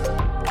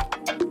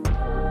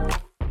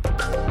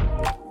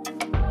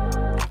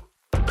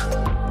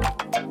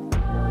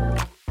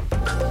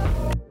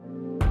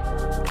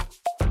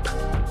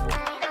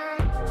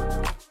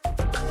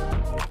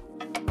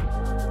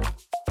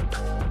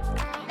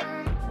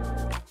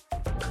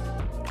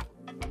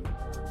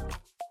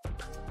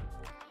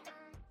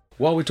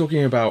 While we're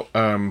talking about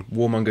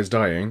warmongers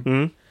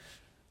dying,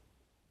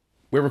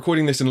 we're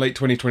recording this in late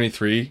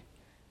 2023.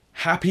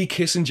 Happy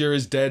Kissinger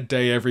is Dead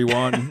Day,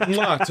 everyone.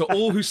 Mwah, to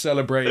all who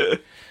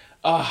celebrate.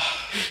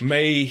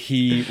 May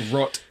he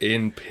rot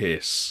in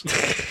piss.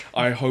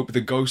 I hope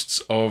the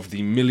ghosts of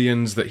the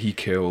millions that he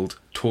killed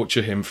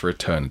torture him for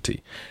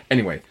eternity.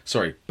 Anyway,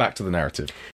 sorry, back to the narrative.